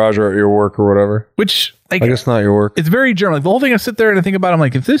in your garage or at your work or whatever. Which, like, I guess not your work. It's very general. Like, the whole thing I sit there and I think about, I'm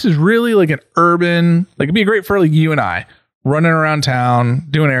like, if this is really like an urban, like, it'd be great for like you and I running around town,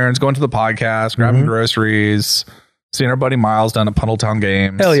 doing errands, going to the podcast, grabbing groceries, seeing our buddy Miles down at Puddletown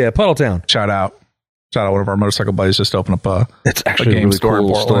Games. Hell yeah, Puddletown. Shout out one of our motorcycle buddies just opened up it's actually a game really store cool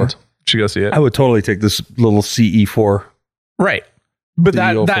in Portland. Store. Should go see it. I would totally take this little CE4. Right. But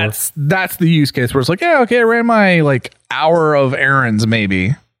that's the use case where it's like, yeah, okay, I ran my like hour of errands maybe,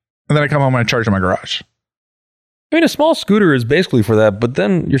 and then I come home and I charge in my garage. I mean, a small scooter is basically for that, but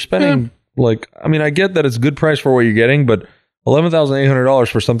then you're spending I get that it's a good price for what you're getting, but $11,800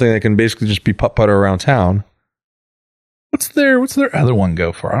 for something that can basically just be putt-putter around town. What's their other one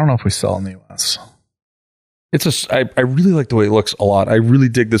go for? I don't know if we sell in the US. I really like the way it looks a lot. I really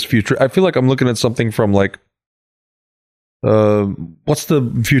dig this future. I feel like I'm looking at something from like, what's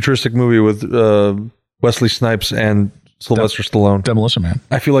the futuristic movie with Wesley Snipes and Sylvester Stallone? Demolition Man.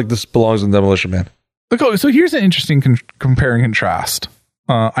 I feel like this belongs in Demolition Man. Look, so here's an interesting compare and contrast.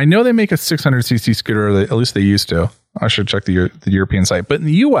 I know they make a 600cc scooter, at least they used to. I should check the European site. But in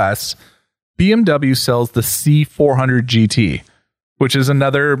the US, BMW sells the C400 GT, which is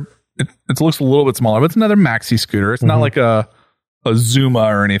another... It looks a little bit smaller, but it's another maxi scooter. It's not like a Zuma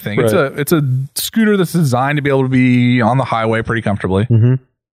or anything. Right. It's a scooter that's designed to be able to be on the highway pretty comfortably.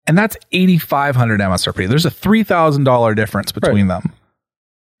 And that's 8,500 MSRP. There's a $3,000 difference between them.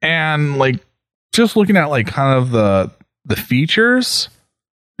 And like, just looking at like kind of the features,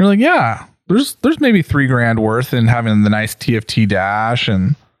 you're like, yeah, there's maybe $3,000 worth in having the nice TFT dash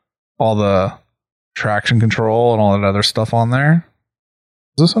and all the traction control and all that other stuff on there.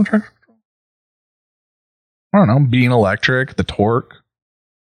 Is this on traction control? I don't know. Being electric, the torque.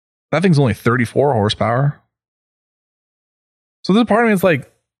 That thing's only 34 horsepower. So this part of me is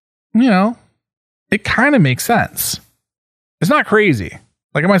like, you know, it kind of makes sense. It's not crazy.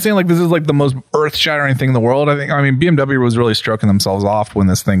 Like, am I saying like this is like the most earth-shattering thing in the world? I mean, BMW was really stroking themselves off when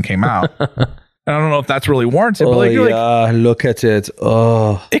this thing came out. And I don't know if that's really warranted, but like, look at it.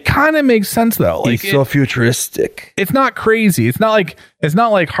 Oh, it kind of makes sense though. Like, it's so futuristic. It's not crazy. It's not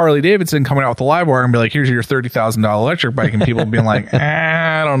like Harley Davidson coming out with the LiveWire and be like, here's your $30,000 electric bike, and people being like,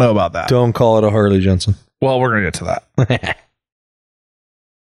 I don't know about that. Don't call it a Harley, Jensen. Well, we're gonna get to that.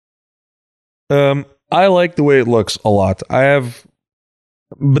 I like the way it looks a lot.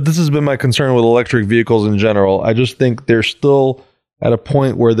 But this has been my concern with electric vehicles in general. I just think they're still at a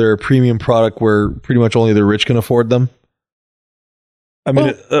point where they're a premium product where pretty much only the rich can afford them. I mean,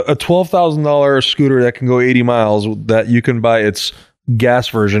 a $12,000 scooter that can go 80 miles that you can buy its gas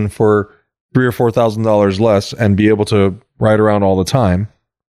version for $3,000 or $4,000 less and be able to ride around all the time.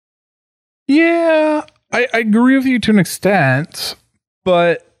 Yeah, I agree with you to an extent,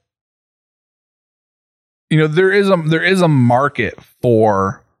 but you know, there is a market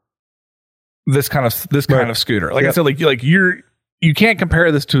for this kind of scooter. Like I said, you can't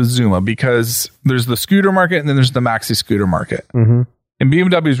compare this to a Zuma because there's the scooter market and then there's the maxi scooter market. Mm-hmm. And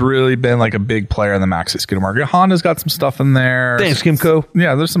BMW's really been like a big player in the maxi scooter market. Honda's got some stuff in there. Thanks, Kimco.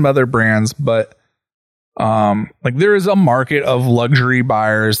 Yeah, there's some other brands, but like there is a market of luxury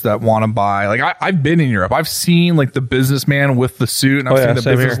buyers that want to buy. Like I've been in Europe. I've seen like the businessman with the suit, and I've seen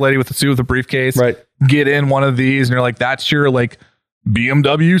the business lady with the suit with the briefcase get in one of these, and you're like, that's your like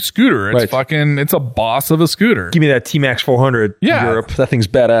BMW scooter. It's fucking, it's a boss of a scooter. Give me that T-Max 400 Europe. That thing's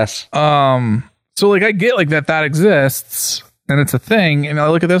badass. So like I get like that exists and it's a thing, and I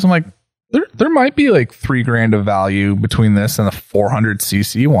look at this, I'm like, there might be like $3,000 of value between this and the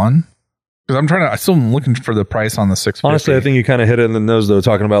 400cc one. Because I still am looking for the price on the 650. Honestly, I think you kind of hit it in the nose though,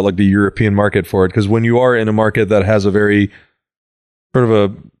 talking about like the European market for it. Because when you are in a market that has a very sort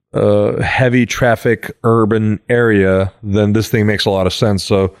of a heavy traffic urban area, then this thing makes a lot of sense.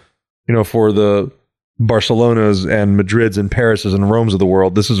 So, you know, for the Barcelonas and Madrids and Parises and Romes of the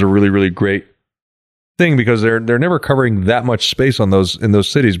world, this is a really, really great thing because they're never covering that much space in those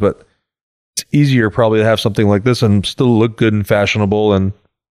cities. But it's easier probably to have something like this and still look good and fashionable and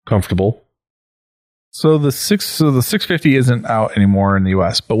comfortable. So the 650 isn't out anymore in the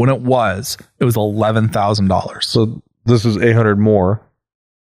US, but when it was $11,000. So this is 800 more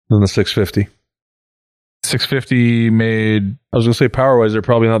than the 650. 650 made, I was going to say power-wise, they're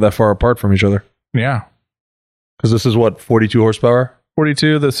probably not that far apart from each other. Yeah. Because this is what, 42 horsepower?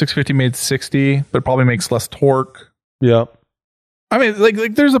 42. The 650 made 60, but it probably makes less torque. Yeah. I mean,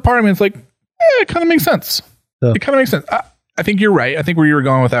 like there's a part of me that's like, it kind of makes sense. Yeah. It kind of makes sense. I think you're right. I think where you were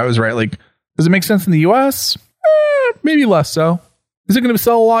going with that was right. Like, does it make sense in the US? Maybe less so. Is it going to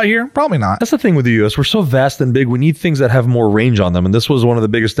sell a lot here? Probably not. That's the thing with the US. We're so vast and big. We need things that have more range on them. And this was one of the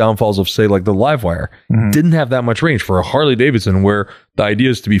biggest downfalls of, say, like the LiveWire. Mm-hmm. Didn't have that much range for a Harley Davidson, where the idea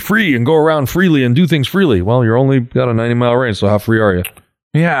is to be free and go around freely and do things freely. Well, you're only got a 90-mile range, so how free are you?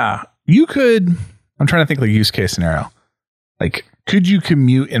 Yeah. You could, I'm trying to think like use case scenario. Like, could you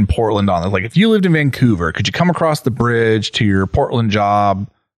commute in Portland on this? Like, if you lived in Vancouver, could you come across the bridge to your Portland job?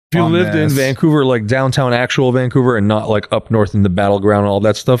 If you lived in Vancouver, like downtown actual Vancouver, and not like up north in the battleground and all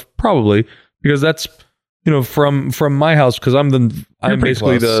that stuff, probably, because that's, you know, from my house, because I'm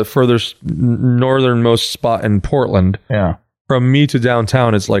basically close. The furthest northernmost spot in Portland. Yeah. From me to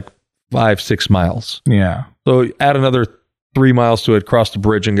downtown, it's like 5-6 miles. Yeah. So add another 3 miles to it, cross the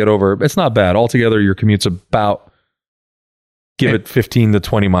bridge and get over. It's not bad. Altogether, your commute's about, give it 15 to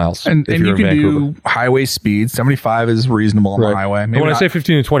 20 miles. And you can do highway speed. 75 is reasonable on the highway. Maybe when I say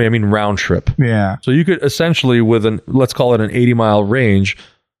 15 to 20, I mean round trip. Yeah. So you could essentially, with let's call it an 80-mile range,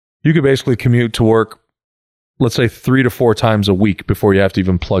 you could basically commute to work, let's say 3 to 4 times a week before you have to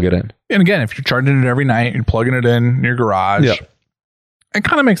even plug it in. And again, if you're charging it every night, you're plugging it in your garage. Yeah. It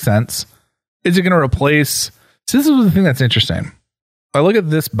kind of makes sense. Is it going to replace? So this is the thing that's interesting. I look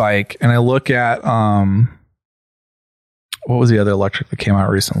at this bike and I look at, what was the other electric that came out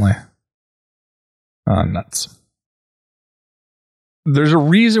recently? Nuts. There's a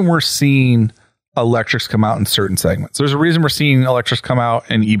reason we're seeing electrics come out in certain segments. There's a reason we're seeing electrics come out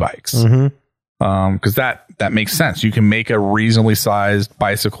in e-bikes. Mm-hmm. Because that makes sense. You can make a reasonably sized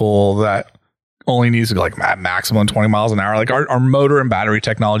bicycle that only needs to go like maximum 20 miles an hour. Like our motor and battery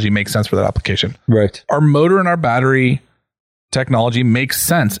technology makes sense for that application. Right. Our motor and our battery technology makes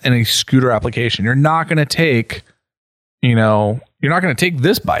sense in a scooter application. You're not going to take,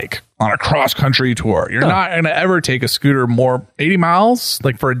 this bike on a cross country tour. You're not going to ever take a scooter more 80 miles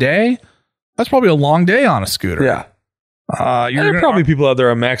like for a day. That's probably a long day on a scooter. Yeah. There are probably people out there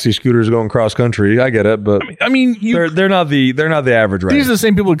on maxi scooters going cross country. I get it, but I mean, they're not the average rider. These are the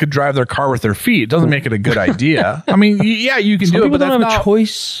same people who could drive their car with their feet. It doesn't make it a good idea. I mean, yeah, you can do it, but that's don't have not a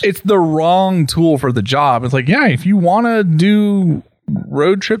choice. It's the wrong tool for the job. It's like, yeah, if you want to do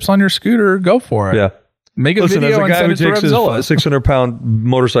road trips on your scooter, go for it. Yeah, make a video as a and guy send who it to takes his Revzilla. 600-pound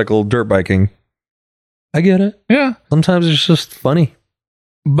motorcycle dirt biking, I get it. Yeah, sometimes it's just funny.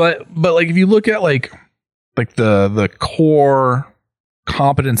 But like if you look at like the core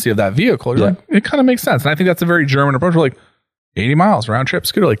competency of that vehicle, you're like, it kind of makes sense. And I think that's a very German approach. We're like 80 miles round trip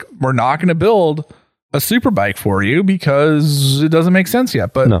scooter. Like, we're not going to build a super bike for you because it doesn't make sense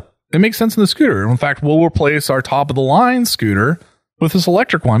yet, but it makes sense in the scooter. In fact, we'll replace our top of the line scooter with this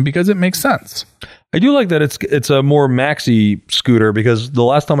electric one because it makes sense. I do like that it's a more maxi scooter, because the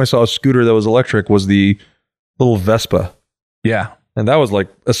last time I saw a scooter that was electric was the little Vespa. Yeah. And that was like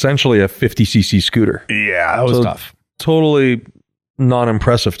essentially a 50cc scooter. Yeah, that was tough. Totally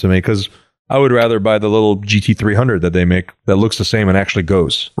non-impressive to me, because I would rather buy the little GT300 that they make that looks the same and actually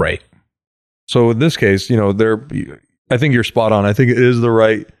goes. Right. So in this case, I think you're spot on. I think it is the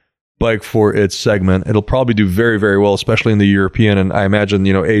right bike for its segment. It'll probably do very, very well, especially in the European and I imagine,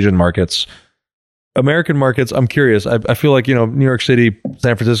 Asian markets. American markets, I'm curious. I feel like, New York City,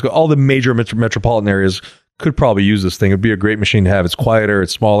 San Francisco, all the major metropolitan areas could probably use this thing. It'd be a great machine to have. It's quieter,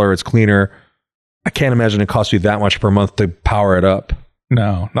 it's smaller, it's cleaner. I can't imagine it costs you that much per month to power it up.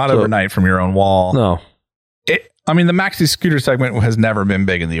 No, not overnight from your own wall. No. The maxi scooter segment has never been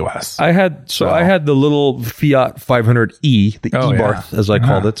big in the US. I had the little Fiat 500e, the e-Barth as I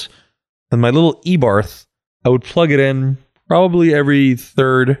called it. And my little e-Barth, I would plug it in probably every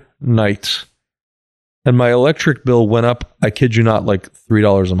third night. And my electric bill went up, I kid you not, like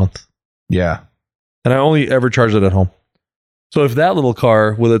 $3 a month. Yeah. And I only ever charged it at home. So if that little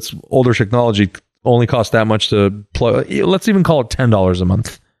car with its older technology only costs that much to plug, let's even call it $10 a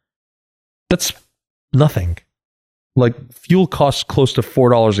month. That's nothing. Like, fuel costs close to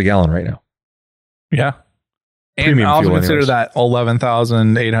 $4 a gallon right now. Yeah. Premium and I also fuel consider anyways. that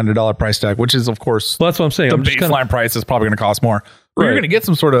 $11,800 price tag, which is, of course, Well, that's what I'm saying. the I'm just baseline price is probably going to cost more. Or you're Right. going to get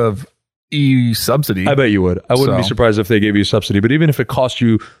some sort of e-subsidy. I bet you would. I wouldn't be surprised if they gave you a subsidy. But even if it cost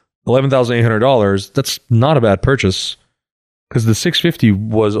you $11,800, that's not a bad purchase, because the 650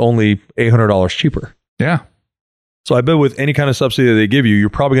 was only $800 cheaper. Yeah. So I bet with any kind of subsidy that they give you, you're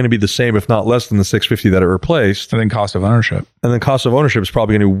probably going to be the same, if not less than the 650 that it replaced. And then cost of ownership. And then cost of ownership is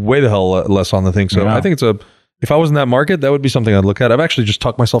probably going to be way the hell less on the thing. So Yeah. I think if I was in that market, that would be something I'd look at. I've actually just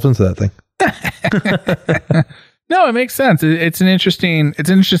talked myself into that thing. No, it makes sense. It's an interesting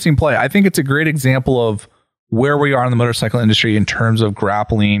play. I think it's a great example of where we are in the motorcycle industry in terms of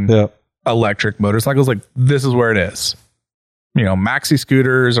grappling electric motorcycles. Like, this is where it is. Maxi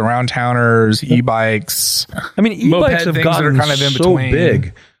scooters, around towners, e-bikes. I mean, e-bikes have gotten kind of in so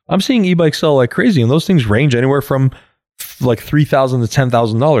big. I'm seeing e-bikes sell like crazy, and those things range anywhere from like $3,000 to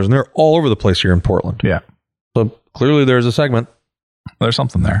 $10,000, and they're all over the place here in Portland. Yeah. So clearly there's a segment. There's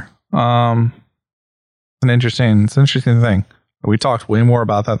something there. It's an interesting thing. We talked way more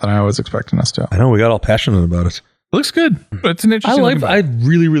about that than I was expecting us to. I know, we got all passionate about it. It looks good. It's an interesting. I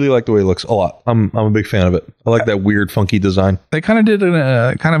really, really like the way it looks a lot. I'm a big fan of it. I like that weird, funky design. They kind of did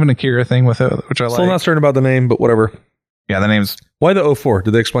an Akira thing with it, which I like. Still not certain about the name, but whatever. Yeah, the name's Why the 04?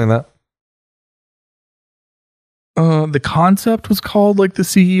 Did they explain that? The concept was called like the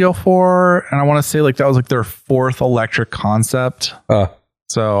CEO4, and I want to say like that was like their fourth electric concept.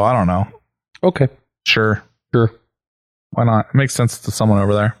 So I don't know. Okay. Sure. Why not? It makes sense to someone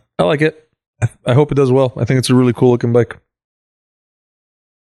over there. I like it. I hope it does well. I think it's a really cool looking bike.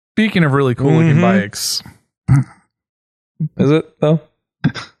 Speaking of really cool looking bikes, is it though?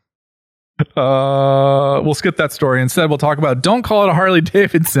 We'll skip that story. Instead, we'll talk about Don't Call It a Harley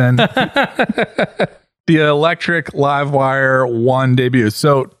Davidson. The electric Livewire 1 debut.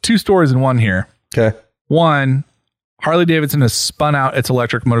 So 2 stories in one here. Okay. One, Harley Davidson has spun out its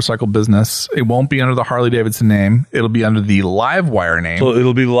electric motorcycle business. It won't be under the Harley Davidson name. It'll be under the Livewire name. So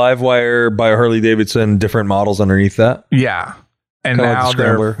it'll be Livewire by Harley Davidson, different models underneath that. Yeah. And Kinda now like the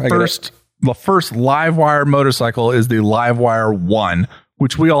Scrambler. the first Livewire motorcycle is the Livewire 1,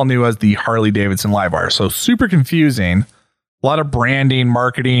 which we all knew as the Harley Davidson Livewire. So super confusing A lot of branding,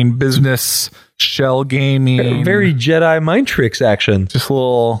 marketing, business, shell gaming. Very Jedi mind tricks action. Just a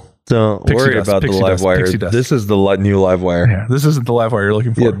little... Don't Pixie worry dust, about the pixie dust, Livewire. pixie dust. This is the new Livewire. Yeah, this isn't the Livewire you're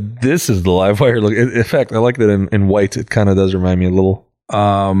looking for. Yeah, this is the Livewire. Look, in fact, I like that in white. It kind of does remind me a little.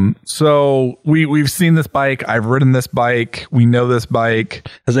 So we've seen this bike. I've ridden this bike. We know this bike.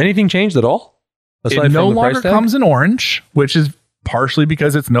 Has anything changed at all? Aside It no from the longer price tag? comes in orange, which is partially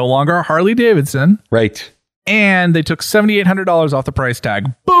because it's no longer a Harley Davidson. Right. And they took $7,800 off the price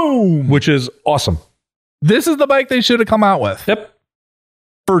tag. Boom! Which is awesome. This is the bike they should have come out with. Yep.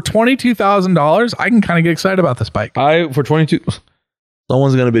 For $22,000, I can kind of get excited about this bike. For 22,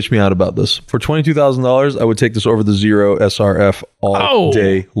 someone's gonna bitch me out about this. For $22,000, I would take this over the Zero SRF all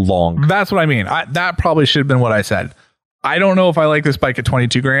day long. That's what I mean. That probably should have been what I said. I don't know if I like this bike at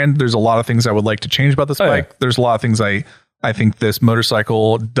 22 grand. There's a lot of things I would like to change about this bike. Yeah. There's a lot of things I think this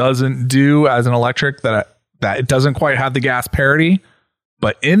motorcycle doesn't do as an electric, that it doesn't quite have the gas parity.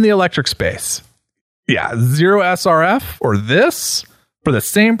 But in the electric space, yeah, Zero SRF or this for the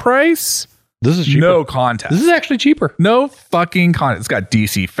same price, this is cheaper. No contest. This is actually cheaper. No fucking contest. It's got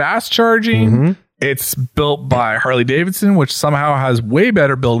DC fast charging. Mm-hmm. It's built by Harley Davidson, which somehow has way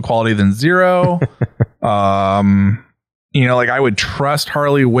better build quality than Zero. Like I would trust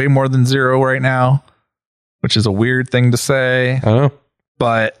Harley way more than Zero right now, which is a weird thing to say. I know,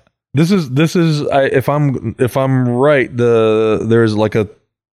 but this is if I'm right, there's like a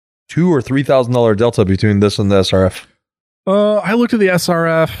 $2,000 or $3,000 delta between this and the SRF. I looked at the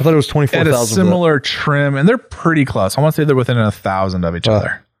SRF. I thought it was 24,000 at a similar trim, and they're pretty close. I want to say they're within 1,000 of each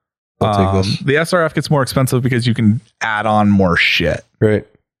other. I'll take this. The SRF gets more expensive because you can add on more shit. Right.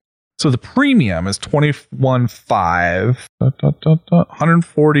 So the premium is 21.5,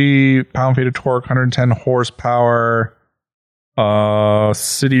 140 pound-feet of torque, 110 horsepower.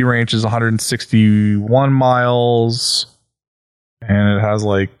 City range is 161 miles, and it has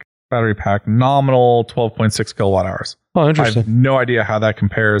like battery pack nominal 12.6 kilowatt hours. Oh, interesting. I have no idea how that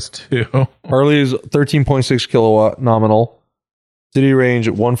compares to Harley's 13.6 kilowatt nominal, city range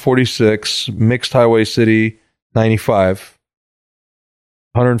at 146, mixed highway city 95,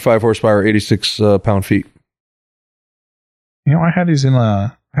 105 horsepower, 86 pound feet. I have these in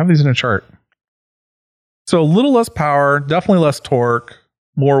a chart. So a little less power, definitely less torque,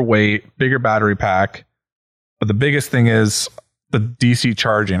 more weight, bigger battery pack. But the biggest thing is the DC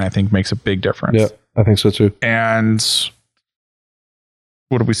charging, I think, makes a big difference. Yeah, I think so too. And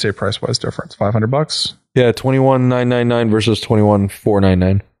what did we say price-wise difference? $500? Yeah, $21,999 versus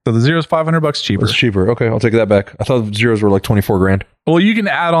 $21,499. So the Zero's $500 cheaper. It's cheaper. Okay, I'll take that back. I thought Zeros were like 24 grand. Well, you can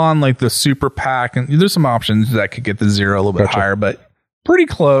add on like the super pack, and there's some options that could get the Zero a little bit higher, but pretty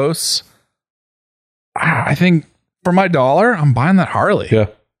close. I think for my dollar, I'm buying that Harley. Yeah.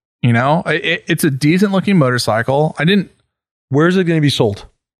 It's a decent looking motorcycle. Where is it going to be sold?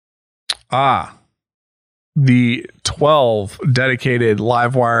 The 12 dedicated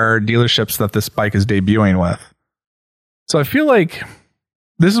Livewire dealerships that this bike is debuting with. So I feel like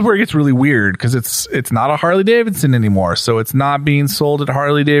this is where it gets really weird because it's not a Harley Davidson anymore. So it's not being sold at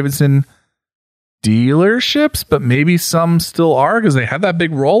Harley Davidson dealerships, but maybe some still are because they had that big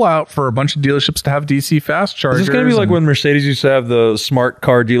rollout for a bunch of dealerships to have DC fast chargers. Is this going to be like when Mercedes used to have the smart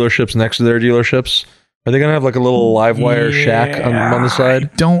car dealerships next to their dealerships? Are they going to have like a little Livewire shack on the side?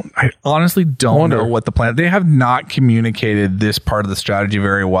 I honestly don't know what the plan. They have not communicated this part of the strategy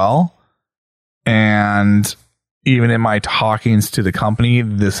very well. And even in my talkings to the company,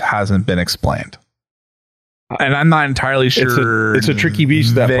 this hasn't been explained. And I'm not entirely sure. It's a tricky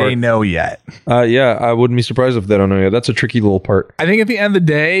beast, that part. They know yet. Yeah, I wouldn't be surprised if they don't know yet. That's a tricky little part. I think at the end of the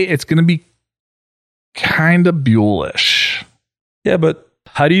day, it's going to be kind of Buell-ish. Yeah, but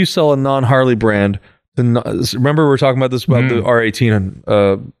how do you sell a non-Harley brand? Remember, we were talking about this about the R18 and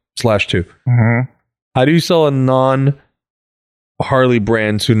 /2. Mm-hmm. How do you sell a non-Harley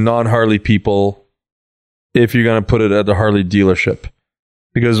brand to non-Harley people if you're going to put it at the Harley dealership?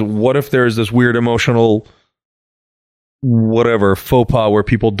 Because what if there's this weird emotional faux pas where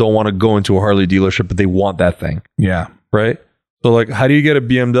people don't want to go into a Harley dealership, but they want that thing? Yeah. Right? So like, how do you get a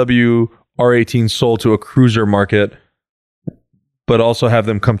BMW R18 sold to a cruiser market, but also have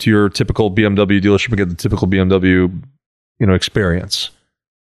them come to your typical BMW dealership and get the typical BMW, experience?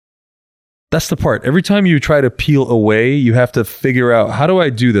 That's the part. Every time you try to peel away, you have to figure out, how do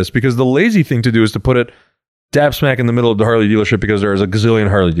I do this? Because the lazy thing to do is to put it dab smack in the middle of the Harley dealership because there's a gazillion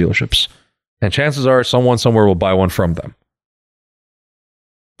Harley dealerships. And chances are someone somewhere will buy one from them.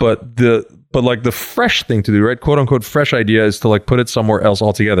 But the fresh thing to do, right? Quote unquote fresh idea is to like put it somewhere else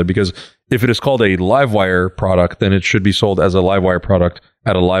altogether, because if it is called a Livewire product, then it should be sold as a Livewire product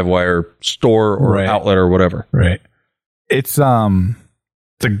at a Livewire store or outlet or whatever. Right. That's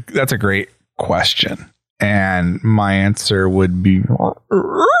a great question. And my answer would be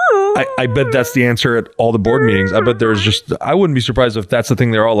I bet that's the answer at all the board meetings. I bet there's just, I wouldn't be surprised if that's the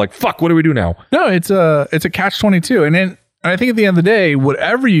thing they're all like, fuck, what do we do now? no, it's a catch-22. And I think at the end of the day,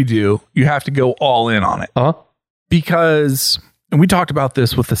 whatever you do, you have to go all in on it. Uh-huh. Because, and we talked about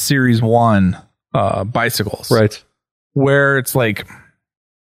this with the Series 1 bicycles. Right. Where it's like,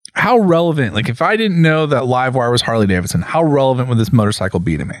 how relevant, like if I didn't know that Livewire was Harley Davidson, how relevant would this motorcycle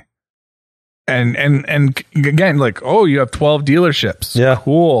be to me? And again, like, oh, you have 12 dealerships. Yeah.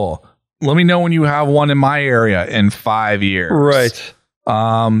 Cool. Let me know when you have one in my area in 5 years. Right.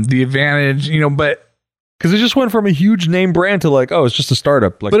 The advantage, but Because it just went from a huge name brand to like, oh, it's just a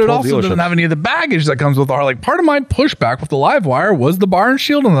startup. Like, but it 12 also doesn't dealerships. have any of the baggage that comes with Harley. Like, part of my pushback with the Livewire was the bar and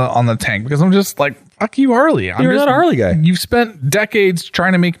shield on the tank, because I'm just like, fuck you, Harley. You're not a Harley guy. You've spent decades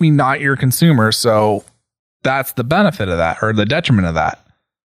trying to make me not your consumer, so that's the benefit of that, or the detriment of that.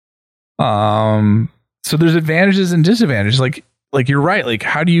 So there's advantages and disadvantages. Like you're right. Like,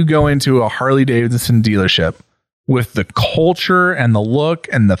 how do you go into a Harley Davidson dealership with the culture and the look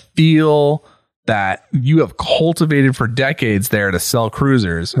and the feel that you have cultivated for decades there to sell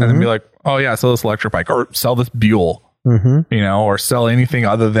cruisers, and then be like, oh yeah, sell this electric bike, or sell this Buell, or sell anything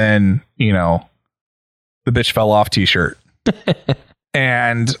other than, the bitch fell off t-shirt.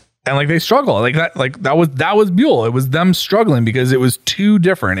 and like they struggle that was Buell. It was them struggling because it was too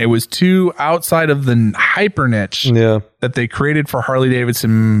different. It was too outside of the hyper niche that they created for Harley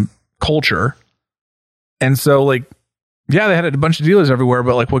Davidson culture. And so like, yeah, they had a bunch of dealers everywhere,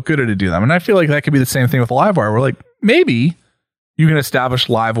 but like, what good did it do them? And I feel like that could be the same thing with Livewire. We're like, maybe you can establish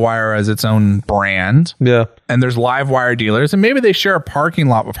Livewire as its own brand. Yeah. And there's Livewire dealers, and maybe they share a parking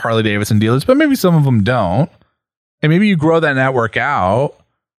lot with Harley Davidson dealers, but maybe some of them don't. And maybe you grow that network out.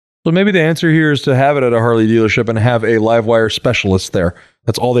 So maybe the answer here is to have it at a Harley dealership and have a Livewire specialist there.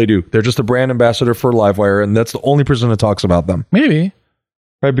 That's all they do. They're just a brand ambassador for Livewire, and that's the only person that talks about them. Maybe.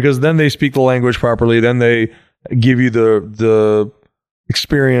 Right? Because then they speak the language properly. Then they give you the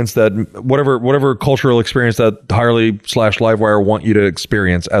experience that whatever cultural experience that Harley/Livewire want you to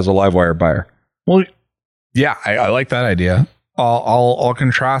experience as a Livewire buyer. Well, yeah, I like that idea. I'll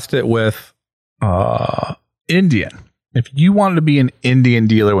contrast it with Indian. If you wanted to be an Indian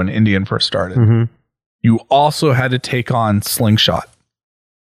dealer when Indian first started, you also had to take on Slingshot.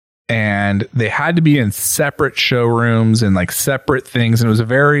 And they had to be in separate showrooms and like separate things. And it was a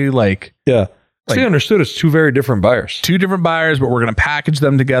very like... Yeah. So you understood it's two very different buyers. Two different buyers, but we're going to package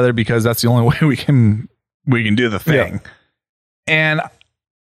them together because that's the only way we can do the thing. Yeah. And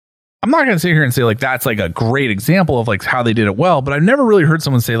I'm not going to sit here and say like that's like a great example of like how they did it well, but I've never really heard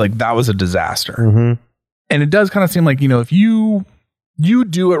someone say like that was a disaster. And it does kind of seem like, if you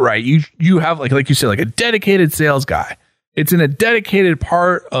do it right, you have like you said, like a dedicated sales guy. It's in a dedicated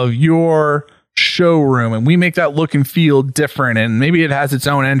part of your showroom, and we make that look and feel different, and maybe it has its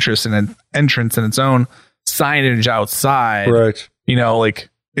own entrance and its own signage outside, right? Like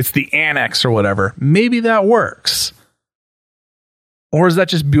it's the annex or whatever. Maybe that works, or is that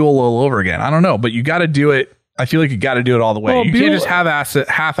just Buell all over again? I don't know, but you got to do it. I feel like you got to do it all the way. Well, you can't just half-ass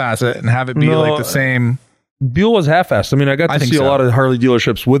it and have it be like the same. Buell was half-assed. I mean, I got to see a lot of Harley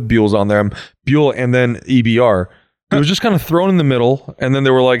dealerships with Buells on them, Buell and then EBR. It was just kind of thrown in the middle, and then they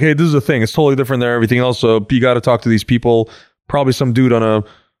were like, hey, this is a thing. It's totally different than everything else, so you got to talk to these people. Probably some dude on a,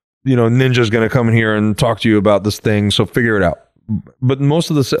 ninja's going to come in here and talk to you about this thing, so figure it out. But most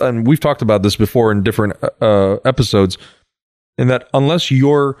of this, and we've talked about this before in different episodes, in that unless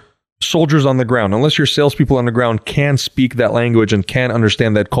your soldiers on the ground, unless your salespeople on the ground can speak that language and can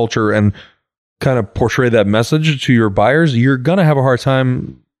understand that culture and kind of portray that message to your buyers, you're going to have a hard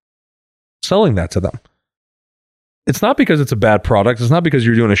time selling that to them. It's not because it's a bad product. It's not because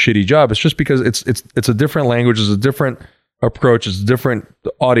you're doing a shitty job. It's just because it's a different language. It's a different approach. It's a different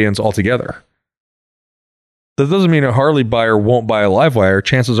audience altogether. That doesn't mean a Harley buyer won't buy a Livewire.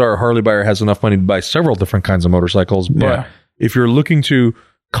 Chances are a Harley buyer has enough money to buy several different kinds of motorcycles. But if you're looking to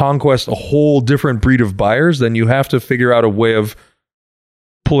conquest a whole different breed of buyers, then you have to figure out a way of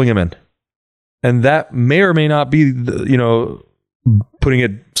pulling them in. And that may or may not be, putting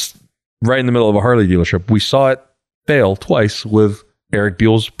it right in the middle of a Harley dealership. We saw it fail twice with Eric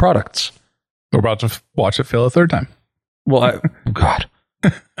Buell's products. We're about to watch it fail a third time. Well, God.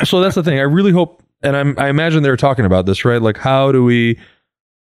 So that's the thing. I really hope, and I imagine they're talking about this, right? Like, how do we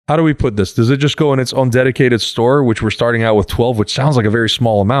put this? Does it just go in its own dedicated store, which we're starting out with 12, which sounds like a very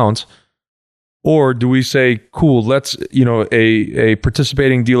small amount? Or do we say, cool, let's, a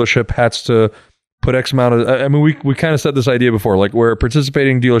participating dealership has to put X amount of, I mean, we kind of said this idea before, like where a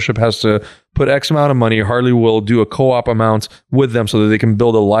participating dealership has to put X amount of money, Harley will do a co-op amount with them so that they can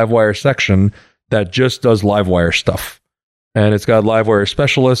build a Livewire section that just does Livewire stuff. And it's got Livewire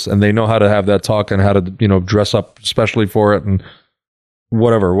specialists, and they know how to have that talk and how to, you know, dress up especially for it and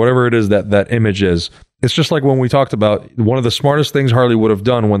whatever it is that image is. It's just like when we talked about one of the smartest things Harley would have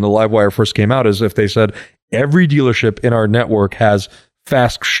done when the Livewire first came out is if they said every dealership in our network has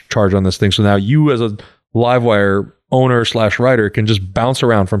fast charge on this thing. So now you as a Livewire owner / writer can just bounce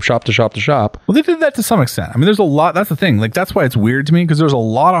around from shop to shop to shop. Well, they did that to some extent. I mean, there's a lot. That's the thing. Like, that's why it's weird to me, because there's a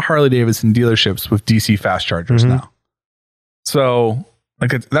lot of Harley Davidson dealerships with DC fast chargers now. So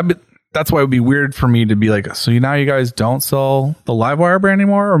like that's why it would be weird for me to be like, so now you guys don't sell the Livewire brand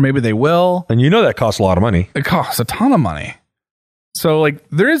anymore, or maybe they will. And you know that costs a lot of money. It costs a ton of money. So like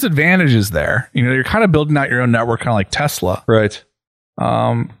there is advantages there. You know, you're kind of building out your own network, kind of like Tesla. Right.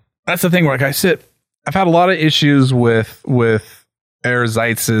 That's the thing where like I've had a lot of issues with Eric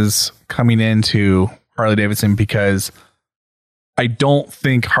Zeitz's coming into Harley Davidson because I don't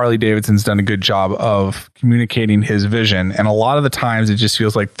think Harley Davidson's done a good job of communicating his vision. And a lot of the times it just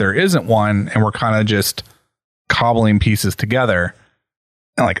feels like there isn't one, and we're kind of just cobbling pieces together.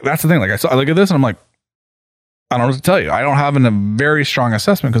 And like, that's the thing. Like I look at this and I'm like, I don't know what to tell you. I don't have a very strong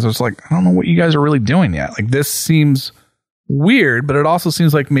assessment because it's like, I don't know what you guys are really doing yet. Like, this seems weird, but it also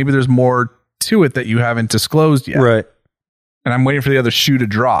seems like maybe there's more to it that you haven't disclosed yet. Right. And I'm waiting for the other shoe to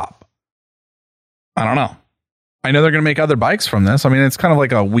drop. I don't know. I know they're going to make other bikes from this. I mean, it's kind of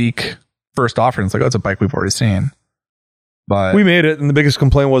like a weak first offering. It's like, oh, it's a bike we've already seen. But we made it, and the biggest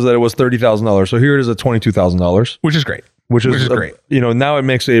complaint was that it was $30,000. So here it is at $22,000. Which is great. Which is great. You know, now it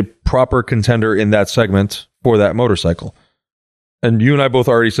makes a proper contender in that segment for that motorcycle. And you and I both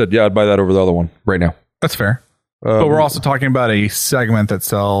already said, yeah, I'd buy that over the other one right now. That's fair. But we're also talking about a segment that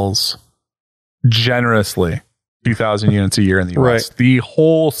sells generously 2,000 units a year in the US. Right. The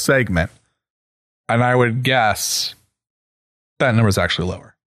whole segment. And I would guess that number is actually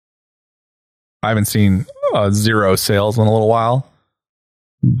lower. I haven't seen zero sales in a little while.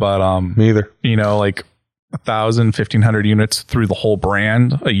 But me either. You know, like 1,000, 1,500 units through the whole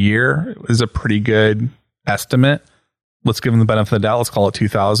brand a year is a pretty good estimate. Let's give them the benefit of the doubt. Let's call it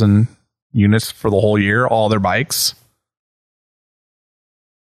 2,000 units for the whole year, all their bikes.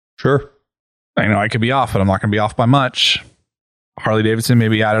 Sure. I know I could be off, but I'm not going to be off by much. Harley Davidson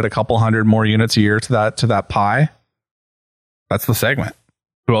maybe added a couple hundred more units a year to that pie. That's the segment.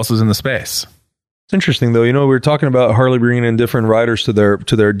 Who else is in the space? It's interesting though. You know, we were talking about Harley bringing in different riders to their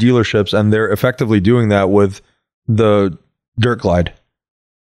dealerships, and they're effectively doing that with the Dirt Glide.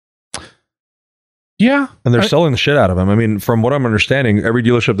 Yeah. And they're selling the shit out of them. I mean, from what I'm understanding, every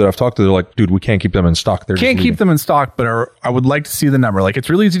dealership that I've talked to, they're like, dude, we can't keep them in stock. They can't keep them in stock, but I would like to see the number. Like, it's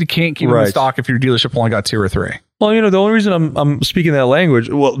really easy to can't keep them in stock if your dealership only got 2 or 3. Well, you know, the only reason I'm speaking that language,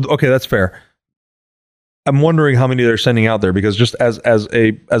 well, okay, that's fair. I'm wondering how many they're sending out there, because just as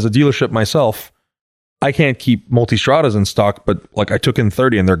a dealership myself, I can't keep Multistradas in stock, but like I took in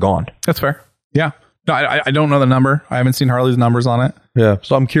 30 and they're gone. That's fair. Yeah. No, I don't know the number. I haven't seen Harley's numbers on it. Yeah.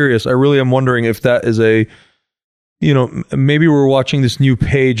 So I'm curious. I really am wondering if that is you know, maybe we're watching this new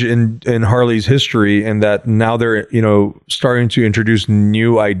page in Harley's history, and that now they're, you know, starting to introduce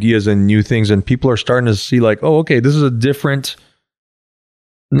new ideas and new things, and people are starting to see like, oh, okay, this is a different,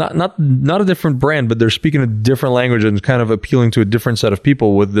 not a different brand, but they're speaking a different language and kind of appealing to a different set of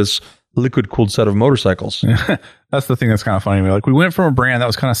people with this liquid cooled set of motorcycles. That's the thing that's kind of funny. Like, we went from a brand that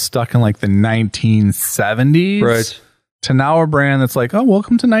was kind of stuck in like the 1970s, right, to now a brand that's like, oh,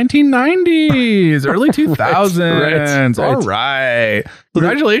 welcome to 1990s, early 2000s. Right. All right.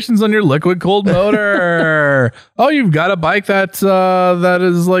 Congratulations on your liquid cooled motor. Oh, you've got a bike that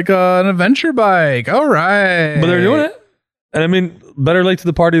is like an adventure bike. All right. But they're doing it. And I mean, better late to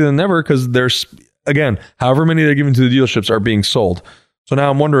the party than never, because there's, again, however many they're giving to the dealerships are being sold. So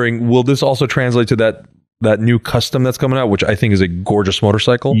now I'm wondering, will this also translate to that new custom that's coming out, which I think is a gorgeous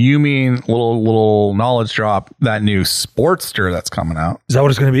motorcycle? You mean, little knowledge drop, that new Sportster that's coming out? Is that what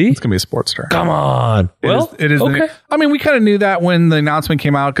it's going to be? It's going to be a Sportster. Come on. It is okay. I mean, we kind of knew that when the announcement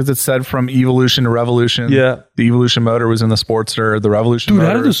came out, because it said from Evolution to Revolution. Yeah. The Evolution motor was in the Sportster. The Revolution motor.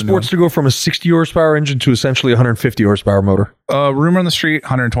 Dude, how did the Sportster go from a 60 horsepower engine to essentially 150 horsepower motor? Rumor on the street,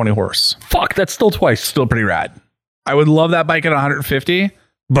 120 horse. Fuck, that's still twice. Still pretty rad. I would love that bike at 150.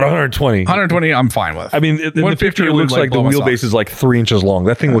 But 120. 120, I'm fine with. I mean, in the picture, it looks like the wheelbase is like 3 inches long.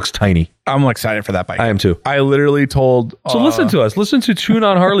 That thing looks tiny. I'm excited for that bike. I am too. I literally told... So listen to us. Listen to two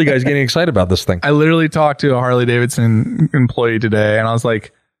non-Harley guys getting excited about this thing. I literally talked to a Harley Davidson employee today, and I was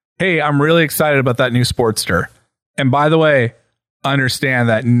like, hey, I'm really excited about that new Sportster. And by the way, understand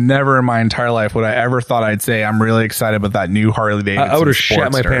that never in my entire life would I ever thought I'd say I'm really excited about that new Harley Davidson. I would have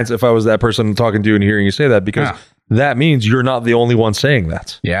shat my Sportster. pants if I was that person talking to you and hearing you say that, because that means you're not the only one saying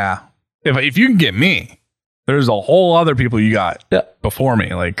that. Yeah. If you can get me, there's a whole other people you got before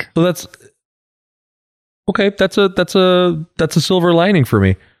me. Like, So that's okay. That's a silver lining for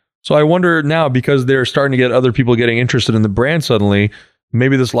me. So I wonder now, because they're starting to get other people getting interested in the brand suddenly,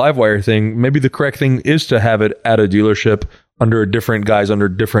 maybe this Livewire thing, maybe the correct thing is to have it at a dealership under different guys, under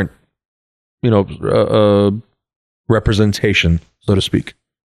different, representation, so to speak.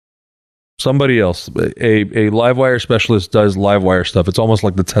 Somebody else, a Livewire specialist does Livewire stuff. It's almost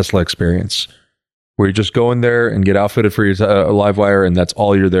like the Tesla experience, where you just go in there and get outfitted for your Livewire, and that's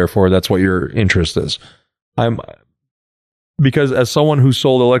all you're there for. That's what your interest is. Because as someone who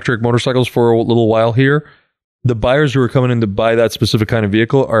sold electric motorcycles for a little while here, the buyers who are coming in to buy that specific kind of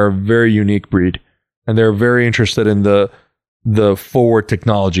vehicle are a very unique breed, and they're very interested in the forward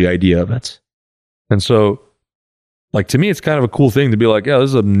technology idea of it. And so, like, to me, it's kind of a cool thing to be like, yeah, this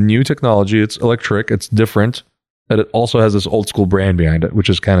is a new technology. It's electric. It's different. And it also has this old school brand behind it, which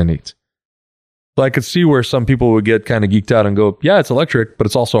is kind of neat. So I could see where some people would get kind of geeked out and go, yeah, it's electric, but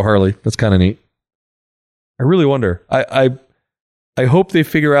it's also Harley. That's kind of neat. I really wonder. I hope they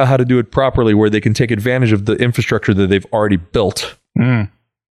figure out how to do it properly, where they can take advantage of the infrastructure that they've already built,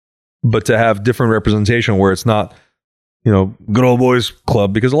 but to have different representation where it's not, good old boys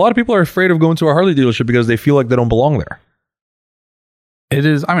club, because a lot of people are afraid of going to a Harley dealership because they feel like they don't belong there. it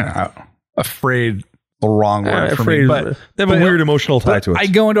is, afraid the wrong word for me, but they have a weird emotional tie to it. I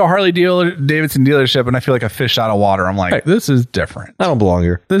go into a Harley Davidson dealership and I feel like a fish out of water. I'm like, this is different. I don't belong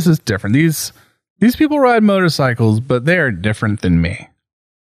here. This is different. These people ride motorcycles, but they are different than me.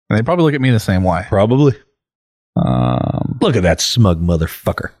 And they probably look at me the same way. Probably. Look at that smug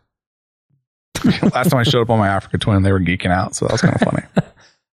motherfucker. Last time I showed up on my Africa Twin, they were geeking out. So that was kind of funny.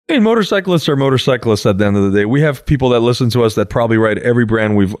 I mean, motorcyclists are motorcyclists at the end of the day. We have people that listen to us that probably ride every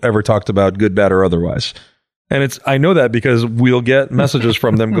brand we've ever talked about, good, bad, or otherwise. And I know that because we'll get messages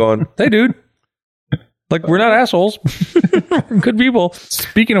from them going, hey, dude, like, we're not assholes. We're good people.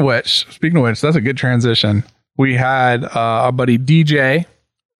 Speaking of which, that's a good transition. We had our buddy DJ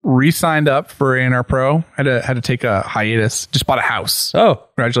re-signed up for A&R Pro. Had to take a hiatus. Just bought a house. Oh,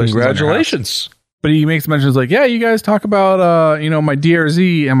 Congratulations. congratulations. But he makes mentions like, yeah, you guys talk about, my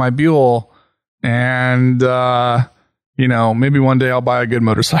DRZ and my Buell. And, maybe one day I'll buy a good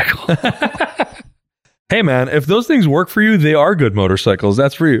motorcycle. Hey, man, if those things work for you, they are good motorcycles.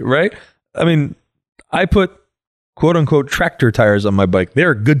 That's for you, right? I mean, I put quote unquote tractor tires on my bike.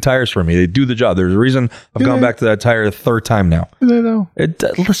 They're good tires for me. They do the job. There's a reason I've gone back to that tire the third time now. Do they though?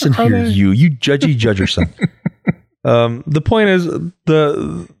 Listen here, you judgy judgerson. The point is,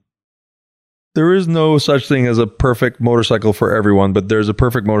 there is no such thing as a perfect motorcycle for everyone, but there's a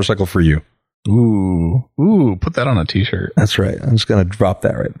perfect motorcycle for you. Ooh, put that on a t-shirt. That's right. I'm just going to drop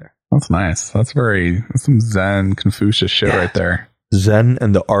that right there. That's nice. That's some Zen Confucius shit right there. Zen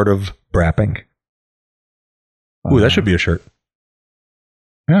and the art of brapping. Ooh, that should be a shirt.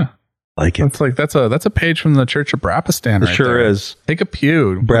 Yeah. Like it. That's a page from the Church of Brappistan. It right sure there. is. Take a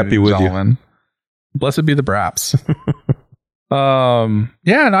pew. Brap be with you. Blessed be the Braps.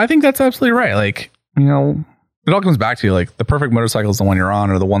 Yeah, no, I think that's absolutely right. Like, it all comes back to like the perfect motorcycle is the one you're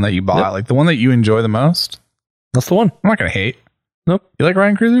on or the one that you bought. Yep. Like the one that you enjoy the most. That's the one. I'm not going to hate. Nope. You like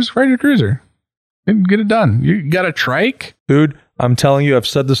riding cruisers? Ride your cruiser. Get it done. You got a trike? Dude, I'm telling you, I've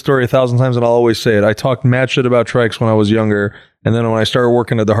said this story 1,000 times and I'll always say it. I talked mad shit about trikes when I was younger. And then when I started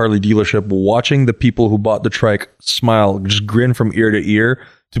working at the Harley dealership, watching the people who bought the trike smile, just grin from ear to ear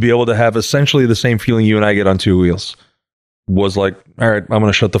to be able to have essentially the same feeling you and I get on two wheels was like, all right, I'm going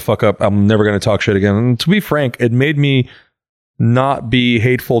to shut the fuck up. I'm never going to talk shit again. And to be frank, it made me not be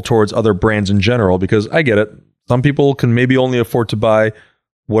hateful towards other brands in general, because I get it. Some people can maybe only afford to buy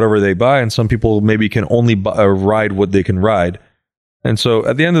whatever they buy, and some people maybe can only ride what they can ride. And so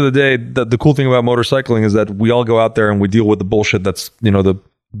at the end of the day, the cool thing about motorcycling is that we all go out there and we deal with the bullshit that's, the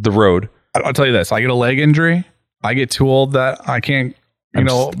road. I'll tell you this. I get a leg injury. I get too old that I can't, I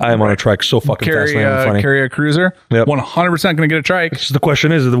am on a trike so fucking fast. Carry a cruiser. Yep. 100% going to get a trike. So the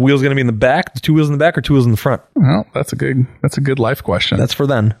question is the wheels going to be in the back, the two wheels in the back, or two wheels in the front? Well, that's a good life question. That's for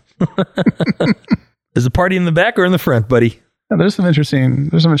then. Is the party in the back or in the front, buddy? Yeah, there's some interesting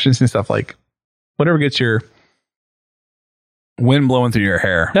stuff, like whatever gets your wind blowing through your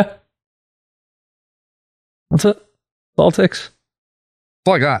hair. Yeah. That's it. That's all it takes. That's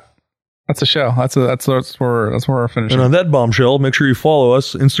all I got. That's the show. That's where we're finishing. And on that bombshell, make sure you follow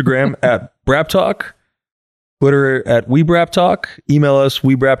us Instagram at Brap Talk. Twitter at WeBrapTalk. Email us,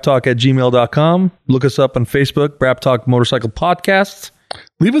 webraptalk@gmail.com. Look us up on Facebook, Brap Talk Motorcycle Podcasts.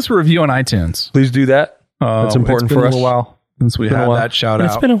 Leave us a review on iTunes. Please do that. That's important it's been for us. a little while since we had that shout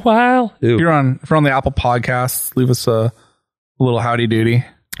It's out. been a while. Ew. If you're on the Apple Podcasts, leave us a little howdy doody.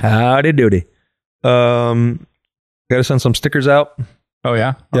 Howdy doody. Got to send some stickers out. Oh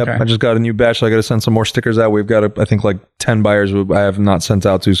yeah. Yep. Okay. I just got a new batch, so I got to send some more stickers out. We've got, I think, like 10 buyers who I have not sent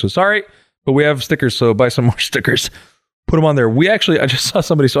out to. So sorry, but we have stickers. So buy some more stickers. Put them on there. I just saw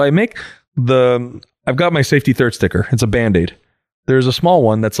somebody. So I've got my safety third sticker. It's a Band-Aid. There's a small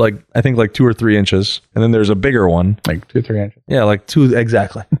one that's like, I think like 2 or 3 inches. And then there's a bigger one. Like 2 or 3 inches. Yeah, like 2,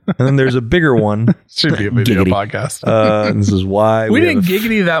 exactly. And then there's a bigger one. Should be a video Giggity. podcast. And this is why we didn't have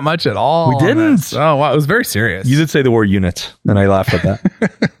giggity that much at all. We on didn't. this. Oh wow, it was very serious. You did say the word unit, and I laughed at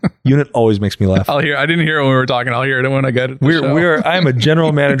that. Unit always makes me laugh. I didn't hear it when we were talking. I'll hear it when I get it. I am a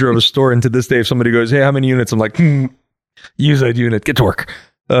general manager of a store, and to this day, if somebody goes, "Hey, how many units?" I'm like, use that unit, get to work.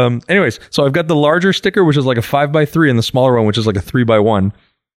 Anyways, so I've got the larger sticker, which is like a 5x3, and the smaller one, which is like a 3x1.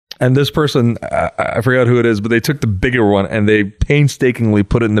 And this person, I forgot who it is, but they took the bigger one and they painstakingly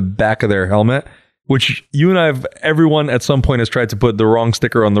put it in the back of their helmet, which everyone at some point has tried to put the wrong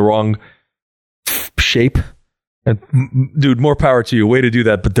sticker on the wrong shape. And, dude, more power to you. Way to do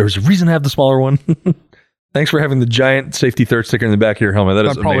that. But there's a reason to have the smaller one. Thanks for having the giant safety third sticker in the back of your helmet. That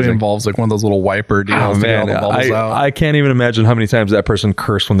is probably amazing. involves like one of those little wiper deals to get all the bubbles out. I can't even imagine how many times that person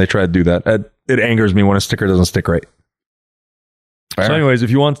cursed when they try to do that. It angers me when a sticker doesn't stick right. Fair. So anyways,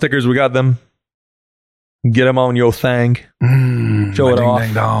 if you want stickers, we got them. Get them on your thing. Show my it ding off.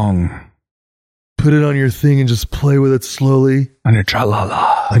 dang dong. Put it on your thing and just play with it slowly. On your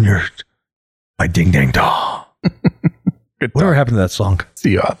tra-la-la. On your my ding dang dong. Good Whatever talk. happened to that song? See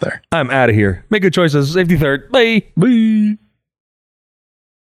you out there. I'm out of here. Make good choices. Safety third. Bye. Bye.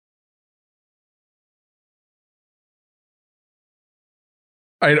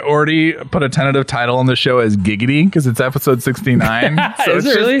 I'd already put a tentative title on the show as Giggity because it's episode 69. So Is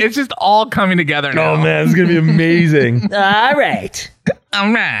it really? it's just all coming together now. Oh man, it's gonna be amazing. All right.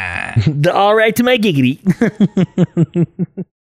 All right. All right to my giggity.